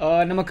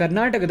ನಮ್ಮ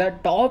ಕರ್ನಾಟಕದ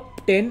ಟಾಪ್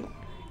 10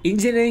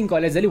 ಇಂಜಿನಿಯರಿಂಗ್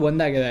ಕಾಲೇಜಲ್ಲಿ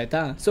ಒಂದಾಗಿದೆ,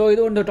 ಆಯಿತಾ. ಸೊ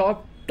ಇದು ಒಂದು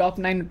ಟಾಪ್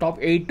 9 ಟಾಪ್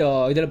 8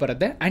 ಇದರಲ್ಲಿ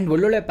ಬರುತ್ತೆ. ಆ್ಯಂಡ್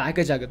ಒಳ್ಳೊಳ್ಳೆ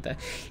ಪ್ಯಾಕೇಜ್ ಆಗುತ್ತೆ.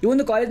 ಈ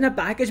ಒಂದು ಕಾಲೇಜ್ನ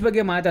ಪ್ಯಾಕೇಜ್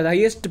ಬಗ್ಗೆ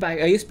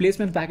ಹೈಯೆಸ್ಟ್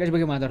ಪ್ಲೇಸ್ಮೆಂಟ್ ಪ್ಯಾಕೇಜ್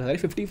ಬಗ್ಗೆ ಮಾತಾಡಿದ್ರೆ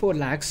 54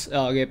 lakhs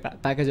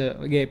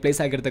ಪ್ಯಾಕೇಜ್ಗೆ ಪ್ಲೇಸ್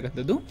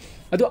ಆಗಿರ್ತಕ್ಕಂಥದ್ದು.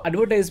 ಅದು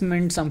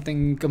ಅಡ್ವರ್ಟೈಸ್ಮೆಂಟ್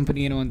ಸಮಥಿಂಗ್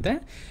ಕಂಪನಿ ಏನು ಅಂತೆ.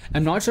 I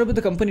am not sure about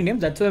the company name,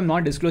 that's why I am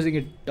not disclosing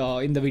it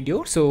in the video.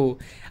 So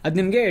ಅದು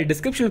ನಿಮಗೆ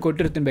ಡಿಸ್ಕ್ರಿಪ್ಷನ್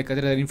ಕೊಟ್ಟಿರ್ತೀನಿ,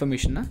 ಬೇಕಾದರೆ ಅದರ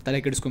ಇನ್ಫಾರ್ಮೇಷನ್ನ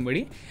ತಲೆ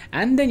ಕೆಡಿಸ್ಕೊಂಬೇಡಿ.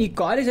 ಆ್ಯಂಡ್ ದೆನ್ ಈ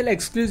ಕಾಲೇಜೆಲ್ಲ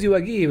ಎಕ್ಸ್ಕ್ಲೂಸಿವ್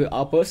ಆಗಿ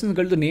ಆ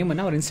ಪರ್ಸನ್ಸ್ಗಳದ್ದು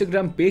ನೇಮನ್ನು ಅವ್ರ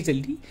ಇನ್ಸ್ಟಾಗ್ರಾಮ್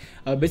ಪೇಜಲ್ಲಿ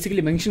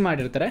ಬೇಸಿಕಲಿ ಮೆನ್ಷನ್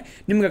ಮಾಡಿರ್ತಾರೆ.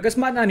 ನಿಮ್ಗೆ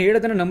ಅಕಸ್ಮಾತ್ ನಾನು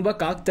ಹೇಳೋದನ್ನು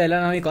ನಂಬಕ್ಕಾಗ್ತಾ ಇಲ್ಲ,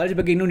 ನಾನು ಈ ಕಾಲೇಜ್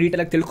ಬಗ್ಗೆ ಇನ್ನೂ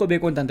ನೀಟಾಗಿ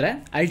ತಿಳ್ಕೊಬೇಕು ಅಂತಂದರೆ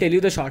I tell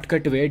you the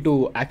shortcut way to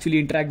actually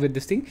interact with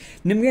this thing.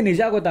 ನಿಮಗೆ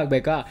ನಿಜ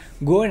ಗೊತ್ತಾಗಬೇಕಾ,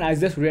 go and as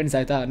the students,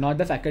 ಆಯಿತಾ, not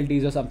the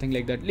faculties R something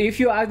like that. If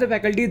you as the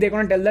faculty they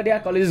can't tell that yeah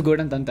college is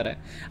good ಅಂತಾರೆ.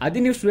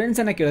 ಅದೇ ನೀವು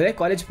ಸ್ಟೂಡೆಂಟ್ಸನ್ನು ಕೇಳಿದ್ರೆ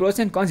college pros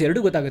and ಕಾನ್ಸ್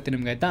ಎರಡೂ ಗೊತ್ತಾಗುತ್ತೆ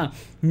ನಿಮಗೆ, ಆಯಿತಾ.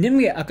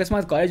 ನಿಮಗೆ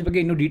ಅಕಸ್ಮಾತ್ ಕಾಲೇಜ್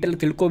ಬಗ್ಗೆ ಇನ್ನೂ ಡೀಟೇಲ್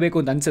ತಿಳ್ಕೋಬೇಕು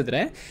ಅಂತ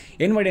ಅನ್ಸಿದ್ರೆ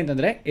ಏನು ಮಾಡಿ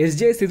ಅಂತಂದರೆ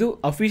SJC ಇದು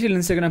ಅಫಿಷಿಯಲ್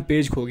ಇನ್ಸ್ಟಾಗ್ರಾಮ್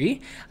ಪೇಜ್ಗೆ ಹೋಗಿ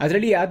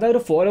ಅದರಲ್ಲಿ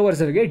ಯಾವ್ದಾದ್ರು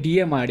ಫಾಲೋವರ್ಸ್ಗೆ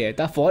DM ಮಾಡಿ,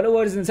 ಆಯಿತಾ.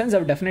 ಫಾಲೋವರ್ಸ್ ಇನ್ ಸೆನ್ಸ್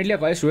ಅವ್ರು ಡೆಫಿನೆಟ್ಲಿ ಆ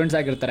ಕಾಲೇಜ್ ಸ್ಟೂಡೆಂಟ್ಸ್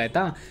ಆಗಿರ್ತಾರೆ,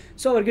 ಆಯಿತಾ.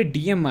 ಸೊ ಅವ್ರಿಗೆ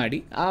DM ಮಾಡಿ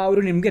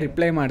ಅವರು ನಿಮಗೆ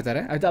ರಿಪ್ಲೈ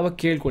ಮಾಡ್ತಾರೆ, ಆಯಿತಾ. ಅವಾಗ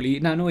ಕೇಳ್ಕೊಳ್ಳಿ,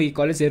 ನಾನು ಈ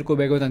ಕಾಲೇಜ್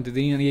ಸೇರ್ಕೋಬೇಕು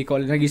ಅಂತಿದ್ದೀನಿ, ನನಗೆ ಈ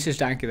ಕಾಲೇಜ್ನಾಗ ಇಷ್ಟು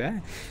ರ್ಯಾಂಕ್ ಇದೆ,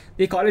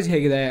 ಈ ಕಾಲೇಜ್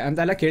ಹೇಗಿದೆ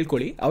ಅಂತೆಲ್ಲ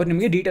ಕೇಳ್ಕೊಳ್ಳಿ. ಅವ್ರು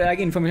ನಿಮಗೆ ಡೀಟೇಲ್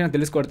ಆಗಿ ಇನ್ಫಾರ್ಮೇಷನ್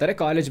ತಿಳಿಸ್ಕೊಡ್ತಾರೆ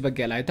ಕಾಲೇಜ್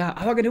ಬಗ್ಗೆ ಎಲ್ಲ, ಆಯಿತಾ.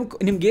 ಆವಾಗ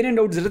ನಿಮ್ಗೆ ಏನೇನು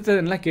ಡೌಟ್ಸ್ ಇರುತ್ತೆ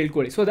ಅದನ್ನೆಲ್ಲ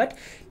ಕೇಳ್ಕೊಳ್ಳಿ. ಸೊ ದಟ್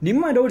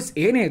ನಿಮ್ಮ ಡೌಟ್ಸ್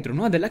ಏನೇ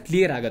ಇದ್ರೂ ಅದೆಲ್ಲ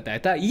ಕ್ಲಿಯರ್ ಆಗುತ್ತೆ,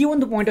 ಆಯಿತಾ. ಈ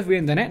ಒಂದು ಪಾಯಿಂಟ್ ಆಫ್ ವ್ಯೂ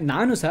ಇಂದನೇ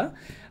ನಾನು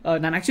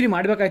ಆ್ಯಕ್ಚುಲಿ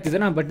ಮಾಡಬೇಕಾಗ್ತಿದ್ದೆ,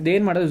 ಬಟ್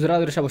ಏನು ಮಾಡೋದು,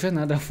 ದುರಾದೃಷ್ಟವಶಾತ್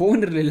ನನ್ನ ಹತ್ರ ಫೋನ್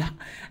ಇರಲಿಲ್ಲ.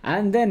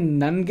 ಆ್ಯಂಡ್ ದೆನ್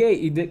ನನಗೆ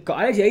ಇದು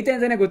ಕಾಲೇಜ್ ಐತೆ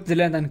ಅಂತಲೇ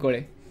ಗೊತ್ತಿಲ್ಲ ಅಂತ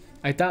ಅಂದ್ಕೊಳ್ಳಿ,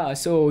 ಆಯಿತಾ.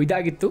 ಸೊ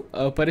ಇದಾಗಿತ್ತು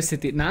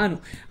ಪರಿಸ್ಥಿತಿ. ನಾನು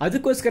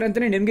ಅದಕ್ಕೋಸ್ಕರ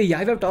ಅಂತಲೇ ನಿಮಗೆ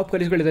ಯಾವ್ಯಾವ ಟಾಪ್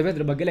ಕಾಲೇಜ್ಗಳಿದ್ದಾವೆ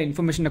ಅದ್ರ ಬಗ್ಗೆ ಎಲ್ಲ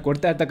ಇನ್ಫಾರ್ಮೇಷನ್ನ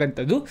ಕೊಡ್ತಾ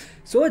ಇರ್ತಕ್ಕಂಥದ್ದು.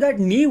 ಸೊ ದಟ್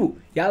ನೀವು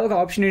ಯಾವಾಗ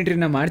ಆಪ್ಷನ್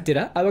ಎಂಟ್ರಿನ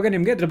ಮಾಡ್ತೀರಾ ಆವಾಗ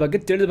ನಿಮಗೆ ಅದ್ರ ಬಗ್ಗೆ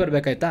ತಿಳಿದು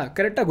ಬರಬೇಕಾಯ್ತಾ,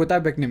 ಕರೆಕ್ಟಾಗಿ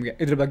ಗೊತ್ತಾಗಬೇಕು ನಿಮಗೆ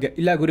ಇದ್ರ ಬಗ್ಗೆ.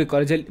 ಇಲ್ಲ ಗುರು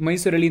ಕಾಲೇಜಲ್ಲಿ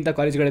ಮೈಸೂರಲ್ಲಿ ಇಂಥ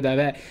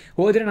ಕಾಲೇಜ್ಗಳಿದ್ದಾವೆ,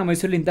 ಹೋದರೆ ನಾವು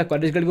ಮೈಸೂರಲ್ಲಿ ಇಂಥ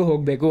ಕಾಲೇಜ್ಗಳಿಗೂ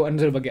ಹೋಗಬೇಕು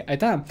ಅನ್ನೋದ್ರ ಬಗ್ಗೆ,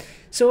 ಆಯಿತಾ.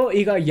 ಸೊ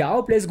ಈಗ ಯಾವ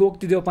ಪ್ಲೇಸ್ಗೆ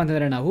ಹೋಗ್ತಿದ್ದೀವಪ್ಪ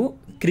ಅಂತಂದರೆ ನಾವು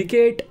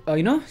ಕ್ರಿಕೆಟ್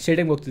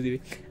ಸ್ಟೇಡಿಯಮ್ಗೆ ಹೋಗ್ತಿದ್ದೀವಿ,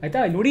 ಆಯಿತಾ.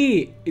 ನೋಡಿ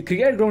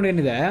ಕ್ರಿಕೆಟ್ ಗ್ರೌಂಡ್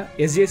ಏನಿದೆ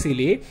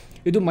SJCಲಿ,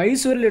 ಇದು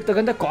ಮೈಸೂರಲ್ಲಿ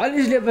ಇರ್ತಕ್ಕಂಥ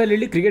ಕಾಲೇಜ್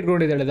ಲೆವೆಲಲ್ಲಿ ಕ್ರಿಕೆಟ್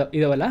ಗ್ರೌಂಡ್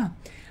ಇದೆವಲ್ಲ,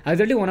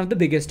 ಅದರಲ್ಲಿ ಒನ್ ಆಫ್ ದ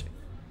ಬಿಗ್ಗೆಸ್ಟ್,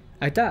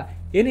 ಆಯಿತಾ.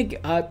 ಏನಕ್ಕೆ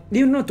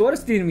ನೀವು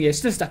ತೋರಿಸ್ತೀವಿ ನಿಮಗೆ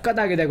ಎಷ್ಟು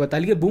ಸಕ್ಕತ್ತಾಗಿದೆ ಗೊತ್ತಾ.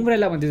 ಅಲ್ಲಿಗೆ ಬೂಮ್ರಾ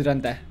ಎಲ್ಲ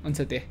ಬಂದಿದ್ರಂತೆ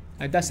ಒಂದ್ಸತಿ,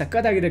 ಆಯಿತಾ.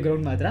 ಸಕ್ಕತ್ತಾಗಿದೆ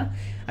ಗ್ರೌಂಡ್ ಮಾತ್ರ.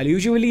 ಅಲ್ಲಿ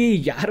ಯೂಶ್ವಲಿ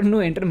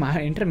ಯಾರನ್ನೂ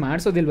ಎಂಟ್ರ್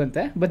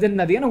ಮಾಡಿಸೋದಿಲ್ವಂತೆ, ಬಟ್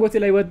ಅದೇನೋ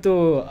ಗೊತ್ತಿಲ್ಲ, ಇವತ್ತು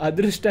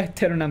ಅದೃಷ್ಟ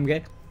ಇರ್ತಾರೋ ನಮಗೆ.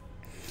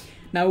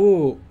 ನಾವು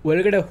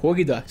ಒಳಗಡೆ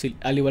ಹೋಗಿದ್ದು, ಆ್ಯಕ್ಚುಲಿ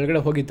ಅಲ್ಲಿ ಒಳಗಡೆ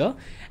ಹೋಗಿದ್ದು.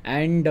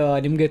 ಆ್ಯಂಡ್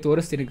ನಿಮಗೆ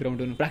ತೋರಿಸ್ತೀನಿ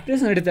ಗ್ರೌಂಡು,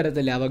 ಪ್ರಾಕ್ಟೀಸ್ ನಡೀತಾ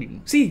ಇರುತ್ತೆ ಅಲ್ಲಿ ಯಾವಾಗಲೂ.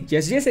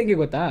 SJC ಹೆಂಗೆ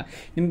ಗೊತ್ತಾ,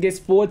 ನಿಮಗೆ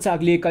ಸ್ಪೋರ್ಟ್ಸ್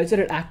ಆಗಲಿ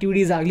ಕಲ್ಚರಲ್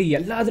ಆ್ಯಕ್ಟಿವಿಟೀಸ್ ಆಗಲಿ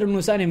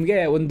ಎಲ್ಲಾದ್ರೂ ಸಹ ನಿಮಗೆ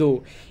ಒಂದು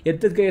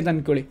ಎತ್ತದ ಕೈ ಅಂತ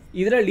ಅಂದ್ಕೊಳ್ಳಿ.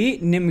 ಇದರಲ್ಲಿ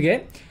ನಿಮಗೆ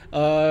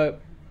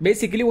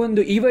ಬೇಸಿಕಲಿ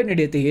ಒಂದು ಈವೆಂಟ್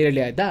ನಡೆಯುತ್ತೆ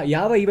ಏರಲ್ಲಿ, ಆಯಿತಾ.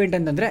 ಯಾವ ಈವೆಂಟ್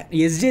ಅಂತಂದರೆ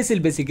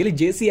SJCಲಿ ಬೇಸಿಕಲಿ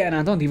JCN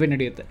ಅಂತ ಒಂದು ಈವೆಂಟ್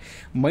ನಡೆಯುತ್ತೆ.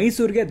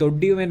 ಮೈಸೂರಿಗೆ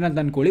ದೊಡ್ಡ ಈವೆಂಟ್ ಅಂತ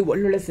ಅಂದ್ಕೊಳ್ಳಿ,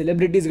 ಒಳ್ಳೊಳ್ಳೆ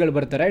ಸೆಲೆಬ್ರಿಟೀಸ್ಗಳು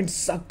ಬರ್ತಾರೆ. ಆ್ಯಂಡ್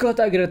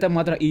ಸಖತ್ತಾಗಿರುತ್ತೆ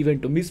ಮಾತ್ರ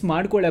ಈವೆಂಟು, ಮಿಸ್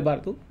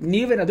ಮಾಡ್ಕೊಳ್ಳೇಬಾರ್ದು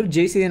ನೀವೇನಾದರೂ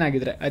JCN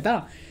ಆಗಿದ್ರೆ, ಆಯಿತಾ.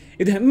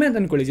 ಇದು ಹೆಮ್ಮೆ ಅಂತ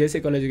ಅಂದ್ಕೊಳ್ಳಿ JC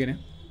ಕಾಲೇಜಿಗೆ.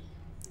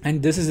 And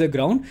this is the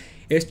ground.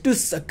 ಎಷ್ಟು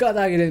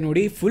ಸಕ್ಕತ್ತಾಗಿದೆ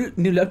ನೋಡಿ, ಫುಲ್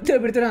ನೀವು ಲೆಫ್ಟ್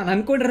ಬಿಡ್ತೀರ, ನಾನು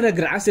ಅಂದ್ಕೊಂಡ್ರೆ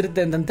ಗ್ರಾಸ್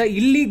ಇರುತ್ತೆ ಅಂತ,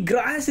 ಇಲ್ಲಿ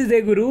ಗ್ರಾಸ್ ಇದೆ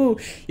ಗುರು.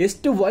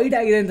 ಎಷ್ಟು ವೈಡ್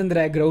ಆಗಿದೆ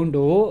ಅಂತಂದರೆ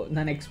ಗ್ರೌಂಡು,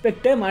 ನಾನು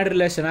ಎಕ್ಸ್ಪೆಕ್ಟೇ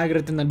ಮಾಡಿರಲಿಲ್ಲ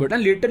ಚೆನ್ನಾಗಿರುತ್ತೆ ಅಂತ ಅಂದ್ಬಿಟ್ಟು.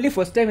 ನಾನು ಲಿಟ್ರಲಿ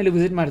ಫಸ್ಟ್ ಟೈಮ್ ಇಲ್ಲಿ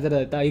ವಿಸಿಟ್ ಮಾಡ್ತಾರೆ,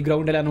 ಆಯಿತಾ. ಈ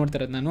ಗ್ರೌಂಡೆಲ್ಲ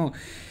ನೋಡ್ತಿರೋದು ನಾನು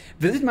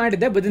ವಿಸಿಟ್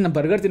ಮಾಡಿದ್ದೆ, ಬಟ್ ನಾನು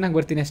ಬರ್ಗರ್ ತಿನ್ನಕ್ಕೆ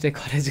ಬರ್ತೀನಿ ಅಷ್ಟೇ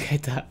ಕಾಲೇಜ್ಗೆ,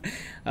 ಆಯಿತಾ.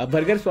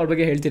 ಬರ್ಗರ್ ಸ್ಪಾಟ್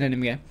ಬಗ್ಗೆ ಹೇಳ್ತೀನಿ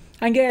ನಿಮಗೆ.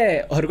 ಹಾಗೆ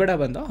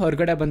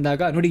ಹೊರಗಡೆ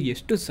ಬಂದಾಗ ನೋಡಿ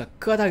ಎಷ್ಟು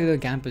ಸಕ್ಕತ್ತಾಗಿದೆ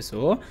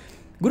ಕ್ಯಾಂಪಸ್ಸು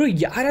ಗುರು.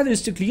 ಯಾರಾದರೂ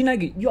ಇಷ್ಟು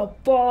ಕ್ಲೀನಾಗಿ,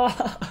 ಯಪ್ಪ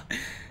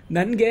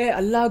ನನಗೆ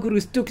ಅಲ್ಲ ಗುರು,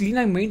 ಇಷ್ಟು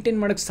ಕ್ಲೀನಾಗಿ ಮೇಂಟೈನ್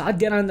ಮಾಡೋಕ್ಕೆ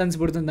ಸಾಧ್ಯನಾ ಅಂತ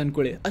ಅನ್ಸ್ಬಿಡ್ತು ಅಂತ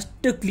ಅಂದ್ಕೊಳ್ಳಿ.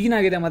 ಅಷ್ಟು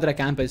ಕ್ಲೀನಾಗಿದೆ ಮಾತ್ರ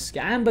ಕ್ಯಾಂಪಸ್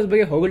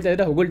ಬಗ್ಗೆ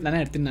ಹೊಗಳ್ತಾನೆ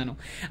ಇರ್ತೀನಿ ನಾನು,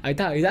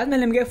 ಆಯಿತಾ.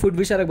 ಇದಾದಮೇಲೆ ನಿಮಗೆ ಫುಡ್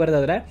ವಿಚಾರಕ್ಕೆ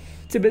ಬರೋದಾದರೆ,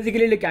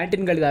 ಬೇಸಿಕಲಿ ಇಲ್ಲಿ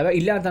ಕ್ಯಾಂಟೀನ್ಗಳಿದ್ದಾವೆ.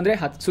 ಇಲ್ಲ ಅಂತಂದರೆ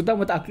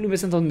ಸುತ್ತಮುತ್ತ ಅಕ್ಲು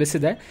ಮೆಸ್ ಅಂತ ಒಂದು ಮೆಸ್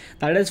ಇದೆ,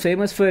 that is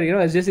famous for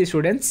SJC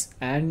students.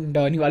 And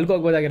ನೀವು ಅಲ್ಲಿಗೆ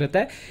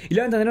ಹೋಗ್ಬೋದಾಗಿರುತ್ತೆ. ಇಲ್ಲ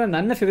ಅಂತಂದರೆ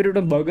ನನ್ನ ಫೇವ್ರೇಟ್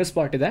ಒಂದು ಬರ್ಗರ್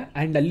ಸ್ಪಾಟ್ ಇದೆ.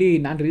 ಆ್ಯಂಡ್ ಅಲ್ಲಿ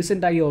ನಾನು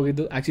ರೀಸೆಂಟಾಗಿ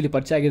ಹೋಗಿದ್ದು, ಆ್ಯಕ್ಚುಲಿ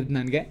ಪರಿಚಯ ಆಗಿದ್ದು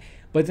ನನಗೆ.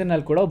 ಬಟ್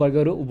ಅಲ್ಲಿ ಕೊಡೋ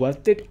ಬರ್ಗರು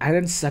ವರ್ತ್ ಇಟ್.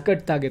 ಆ್ಯಂಡ್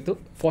ಸಖತ್ತಾಗಿತ್ತು.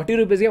 40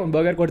 ರೂಪೀಸ್ಗೆ ಒಂದು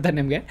ಬರ್ಗರ್ ಕೊಡ್ತಾರೆ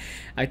ನಿಮಗೆ,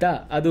 ಆಯಿತಾ.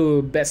 ಅದು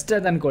ಬೆಸ್ಟ್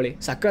ಅಂತ ಅಂದ್ಕೊಳ್ಳಿ,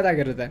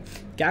 ಸಖತ್ತಾಗಿರುತ್ತೆ.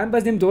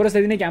 ಕ್ಯಾಂಪಸ್ ನಿಮ್ಗೆ ತೋರಿಸ್ತಾ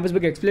ಇದ್ದೀನಿ, ಕ್ಯಾಂಪಸ್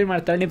ಬಗ್ಗೆ ಎಕ್ಸ್ಪ್ಲೇನ್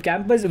ಮಾಡ್ತಾರೆ. ನೀವು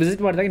ಕ್ಯಾಂಪಸ್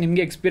ವಿಸಿಟ್ ಮಾಡಿದಾಗ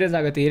ನಿಮಗೆ ಎಕ್ಸ್ಪೀರಿಯನ್ಸ್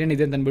ಆಗುತ್ತೆ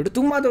ಏನೇನಿದೆ ಅಂತ ಅಂದ್ಬಿಟ್ಟು.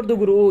 ತುಂಬ ದೊಡ್ಡದು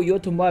ಗುರು,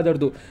 ತುಂಬ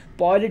ದೊಡ್ಡದು.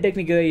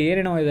 ಪಾಲಿಟೆಕ್ನಿಕ್ ಇದೆ,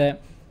 ಏನೇನೋ ಇದೆ,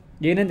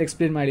 ಏನಂತ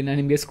ಎಕ್ಸ್ಪ್ಲೇನ್ ಮಾಡಿ ನಾನು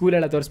ನಿಮಗೆ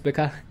ಸ್ಕೂಲೆಲ್ಲ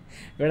ತೋರಿಸ್ಬೇಕಾ,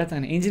 ಬೇಡ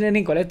ತಾನೆ.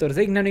 ಇಂಜಿನಿಯರಿಂಗ್ ಕಾಲೇಜ್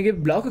ತೋರಿಸಿ. ಈಗ ನನಗೆ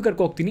ಬ್ಲಾಕ್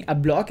ಕರ್ಕೊ ಹೋಗ್ತೀನಿ, ಆ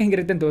ಬ್ಲಾಕ್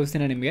ಹೆಂಗಿರುತ್ತೆ ಅಂತ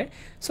ತೋರಿಸ್ತೀನಿ ನಿಮಗೆ.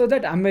 ಸೊ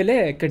ದಟ್ ಆಮೇಲೆ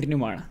ಕಂಟಿನ್ಯೂ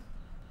ಮಾಡೋಣ.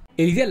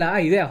 ಇದೆಯಲ್ಲ,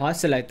 ಇದೇ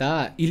ಹಾಸ್ಟೆಲ್, ಆಯಿತಾ.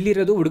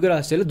 ಇಲ್ಲಿರೋದು ಹುಡುಗರ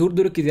ಹಾಸ್ಟೆಲ್,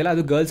 ದೂರಕ್ಕಿದೆಯಲ್ಲ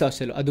ಅದು ಗರ್ಲ್ಸ್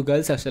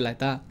ಹಾಸ್ಟೆಲ್,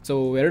 ಆಯಿತಾ. ಸೊ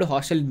 2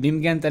 ಹಾಸ್ಟೆಲ್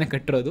ನಿಮಗೆ ಅಂತಲೇ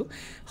ಕಟ್ಟಿರೋದು.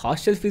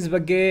 ಹಾಸ್ಟೆಲ್ ಫೀಸ್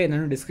ಬಗ್ಗೆ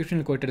ನಾನು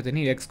ಡಿಸ್ಕ್ರಿಪ್ಷನಲ್ಲಿ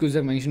ಕೊಟ್ಟಿರ್ತೀನಿ,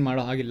 ಎಕ್ಸ್ಕ್ಲೂಸಿವ್ ಮೆನ್ಷನ್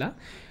ಮಾಡೋ ಆಗಿಲ್ಲ,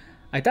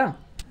 ಆಯಿತಾ.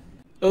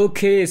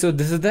 Okay, so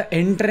this is the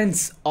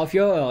entrance of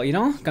your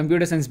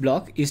computer science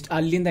block.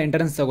 ಅಲ್ಲಿಂದ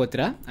ಎಂಟ್ರೆನ್ಸ್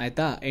ತೊಗೋತೀರಾ,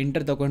 ಆಯಿತಾ.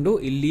 ಎಂಟರ್ ತೊಗೊಂಡು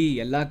ಇಲ್ಲಿ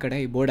ಎಲ್ಲ ಕಡೆ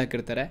ಈ ಬೋರ್ಡ್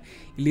ಹಾಕಿರ್ತಾರೆ,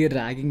 ಇಲ್ಲಿ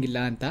ರ್ಯಾಗಿಂಗ್ ಇಲ್ಲ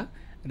ಅಂತ.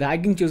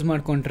 ರ್ಯಾಗಿಂಗ್ ಚೂಸ್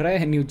ಮಾಡಿಕೊಂಡ್ರೆ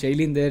ನೀವು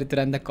ಜೈಲಿಂದ ಇರ್ತೀರ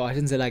ಅಂತ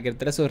ಕಾಷನ್ಸ್ ಎಲ್ಲ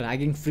ಆಗಿರ್ತಾರೆ. ಸೊ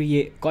ರ್ಯಾಗಿಂಗ್ ಫ್ರೀ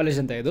ಕಾಲೇಜ್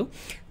ಅಂತ ಇದು,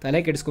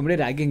 ತಲೆ ಕೆಡಿಸ್ಕೊಂಬಿಡಿ,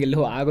 ರ್ಯಾಗಿಂಗ್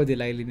ಎಲ್ಲೂ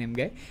ಆಗೋದಿಲ್ಲ ಇಲ್ಲಿ,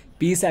 ನಿಮಗೆ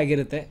ಪೀಸ್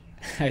ಆಗಿರುತ್ತೆ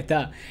ಆಯಿತಾ.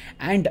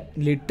 ಆ್ಯಂಡ್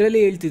ಲಿಟ್ರಲಿ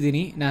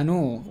ಹೇಳ್ತಿದ್ದೀನಿ ನಾನು,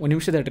 ಒಂದು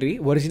ನಿಮಿಷ ತಡ್ರಿ,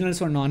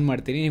 ಒರಿಜಿನಲ್ಸ್ ಒಂದು ಆನ್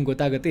ಮಾಡ್ತೀನಿ, ನಿಮ್ಗೆ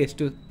ಗೊತ್ತಾಗುತ್ತೆ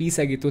ಎಷ್ಟು ಪೀಸ್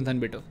ಆಗಿತ್ತು ಅಂತ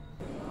ಅಂದ್ಬಿಟ್ಟು.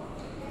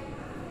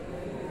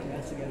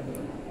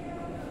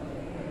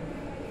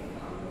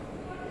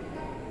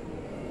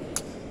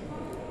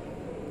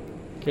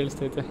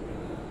 ಕೇಳಿಸ್ತೈತೆ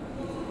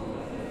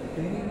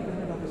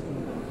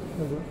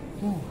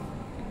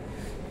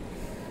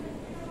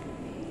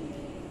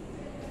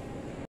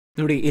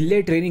ನೋಡಿ, ಇಲ್ಲೇ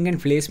ಟ್ರೈನಿಂಗ್ ಆ್ಯಂಡ್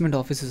ಪ್ಲೇಸ್ಮೆಂಟ್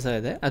ಆಫೀಸಸ್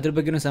ಇದೆ, ಅದ್ರ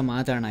ಬಗ್ಗೆನೂ ಸಹ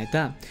ಮಾತಾಡೋಣ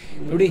ಆಯಿತಾ.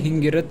 ನೋಡಿ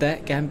ಹಿಂಗಿರುತ್ತೆ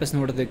ಕ್ಯಾಂಪಸ್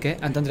ನೋಡೋದಕ್ಕೆ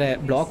ಅಂತಂದರೆ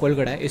ಬ್ಲಾಕ್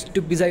ಒಳಗಡೆ ಎಷ್ಟು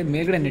ಪಿಜ್ಜಾಗಿ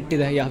ಮೇಲ್ಗಡೆ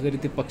ನೆಟ್ಟಿದೆ, ಯಾವುದೇ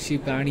ರೀತಿ ಪಕ್ಷಿ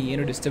ಪ್ರಾಣಿ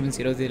ಏನೂ ಡಿಸ್ಟರ್ಬೆನ್ಸ್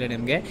ಇರೋದಿಲ್ಲ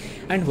ನಿಮಗೆ.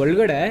 ಆ್ಯಂಡ್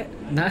ಒಳಗಡೆ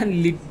ನಾನು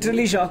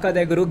ಲಿಟ್ರಲಿ ಶಾಕ್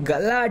ಆದ ಗುರು,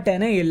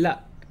 ಗಲಾಟೆನೇ ಇಲ್ಲ,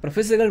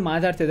 ಪ್ರೊಫೆಸರ್ಗಳು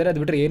ಮಾತಾಡ್ತಿದ್ದಾರೆ,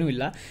 ಅದು ಬಿಟ್ಟರೆ ಏನೂ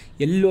ಇಲ್ಲ.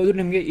 ಎಲ್ಲೋದ್ರೂ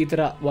ನಿಮಗೆ ಈ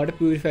ಥರ ವಾಟರ್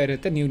ಪ್ಯೂರಿಫೈ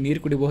ಇರುತ್ತೆ, ನೀವು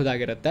ನೀರು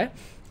ಕುಡಿಬಹುದಾಗಿರುತ್ತೆ.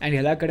 ಆ್ಯಂಡ್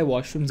ಎಲ್ಲ ಕಡೆ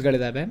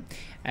ವಾಶ್ರೂಮ್ಸ್ಗಳಿದ್ದಾವೆ,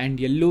 ಆ್ಯಂಡ್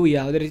ಎಲ್ಲೂ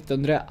ಯಾವುದೇ ರೀತಿ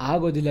ತೊಂದರೆ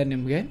ಆಗೋದಿಲ್ಲ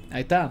ನಿಮಗೆ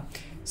ಆಯಿತಾ.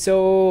 ಸೊ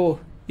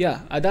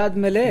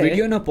ಅದಾದಮೇಲೆ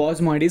ವಿಡಿಯೋನ ಪಾಸ್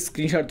ಮಾಡಿ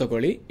ಸ್ಕ್ರೀನ್ಶಾಟ್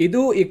ತೊಗೊಳ್ಳಿ. ಇದು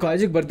ಈ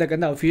ಕಾಲೇಜಿಗೆ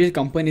ಬರ್ತಕ್ಕಂಥ ಅಫಿಷಿಯಲ್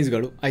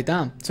ಕಂಪನೀಸ್ಗಳು ಆಯಿತಾ.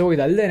 ಸೊ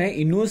ಇದಲ್ಲದೆ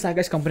ಇನ್ನೂ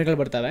ಸಾಕಷ್ಟು ಕಂಪನಿಗಳು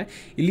ಬರ್ತವೆ.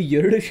 ಇಲ್ಲಿ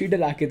 2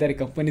 ಶೀಟಲ್ಲಿ ಹಾಕಿದ್ದಾರೆ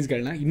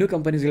ಕಂಪನೀಸ್ಗಳನ್ನ, ಇನ್ನೂ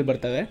ಕಂಪನೀಸ್ಗಳು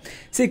ಬರ್ತವೆ.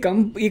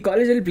 ಈ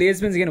ಕಾಲೇಜಲ್ಲಿ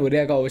ಪ್ಲೇಸ್ಮೆಂಟ್ಸ್ಗೆ ಏನು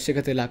ಹೊರೆಯಾಗೋ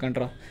ಅವಶ್ಯಕತೆ ಇಲ್ಲ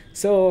ಹಾಕೊಂಡ್ರು.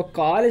 ಸೊ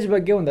ಕಾಲೇಜ್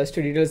ಬಗ್ಗೆ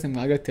ಒಂದಷ್ಟು ಡೀಟೇಲ್ಸ್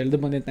ನಿಮ್ಗೆ ಆಗ ತಿಳಿದು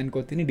ಬಂದಿತ್ತು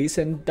ಅನ್ಕೋತೀನಿ.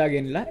 ಡೀಸೆಂಟಾಗಿ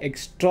ಏನಿಲ್ಲ,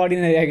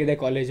 ಎಕ್ಸ್ಟ್ರಾಡಿನರಿ ಆಗಿದೆ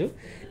ಕಾಲೇಜು.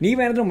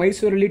 ನೀವೇನಾದರೂ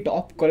ಮೈಸೂರಲ್ಲಿ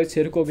ಟಾಪ್ ಕಾಲೇಜ್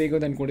ಸೇರ್ಕೋಬೇಕು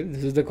ಅಂತ ಅಂದ್ಕೊಂಡಿದ್ದು,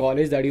 this is the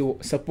college that you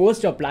suppose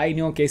to apply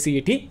in your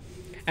KCET.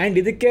 And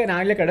ಇದಕ್ಕೆ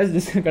ನಾಗಲೇ ಕಟ್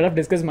ಆಫ್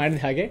ಡಿಸ್ಕಸ್ ಮಾಡಿದ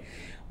ಹಾಗೆ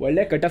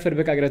ಒಳ್ಳೆ ಕಟ್ ಆಫ್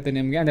ಇರಬೇಕಾಗಿರುತ್ತೆ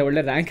ನಿಮಗೆ, ಅಂದರೆ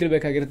ಒಳ್ಳೆ ರ್ಯಾಂಕ್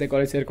ಇರಬೇಕಾಗಿರುತ್ತೆ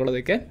ಕಾಲೇಜ್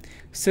ಸೇರ್ಕೊಳ್ಳೋದಕ್ಕೆ.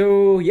 ಸೊ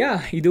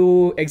ಇದು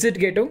ಎಕ್ಸಿಟ್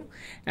ಗೇಟು,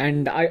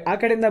 ಆ್ಯಂಡ್ ಆ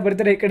ಕಡೆಯಿಂದ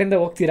ಬರ್ತಾರೆ, ಈ ಕಡೆಯಿಂದ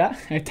ಹೋಗ್ತೀರಾ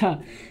ಆಯಿತಾ.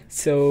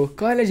 ಸೊ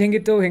ಕಾಲೇಜ್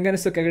ಹೆಂಗಿತ್ತು, ಹೆಂಗೆ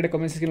ಅನ್ನಿಸ್ತು ಕೆಳಗಡೆ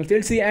ಕಾಮೆಂಟ್ ಸೆಕ್ಷನ್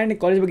ತಿಳಿಸಿ. ಆ್ಯಂಡ್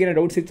ಕಾಲೇಜ್ ಬಗ್ಗೆ ಏನೋ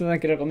ಡೌಟ್ಸ್ ಇತ್ತು ಅಂತ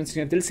ಕೆಳಗಡೆ ಕಾಮೆಂಟ್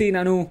ಸೆಕ್ಷನ್ ತಿಳಿಸಿ,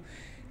 ನಾನು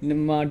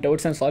ನಿಮ್ಮ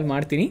ಡೌಟ್ಸನ್ನು ಸಾಲ್ವ್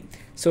ಮಾಡ್ತೀನಿ.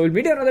 ಸೊ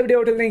ವಿಡಿಯೋ ಅನ್ನೋದು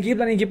video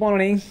keep on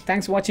learning,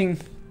 thanks watching.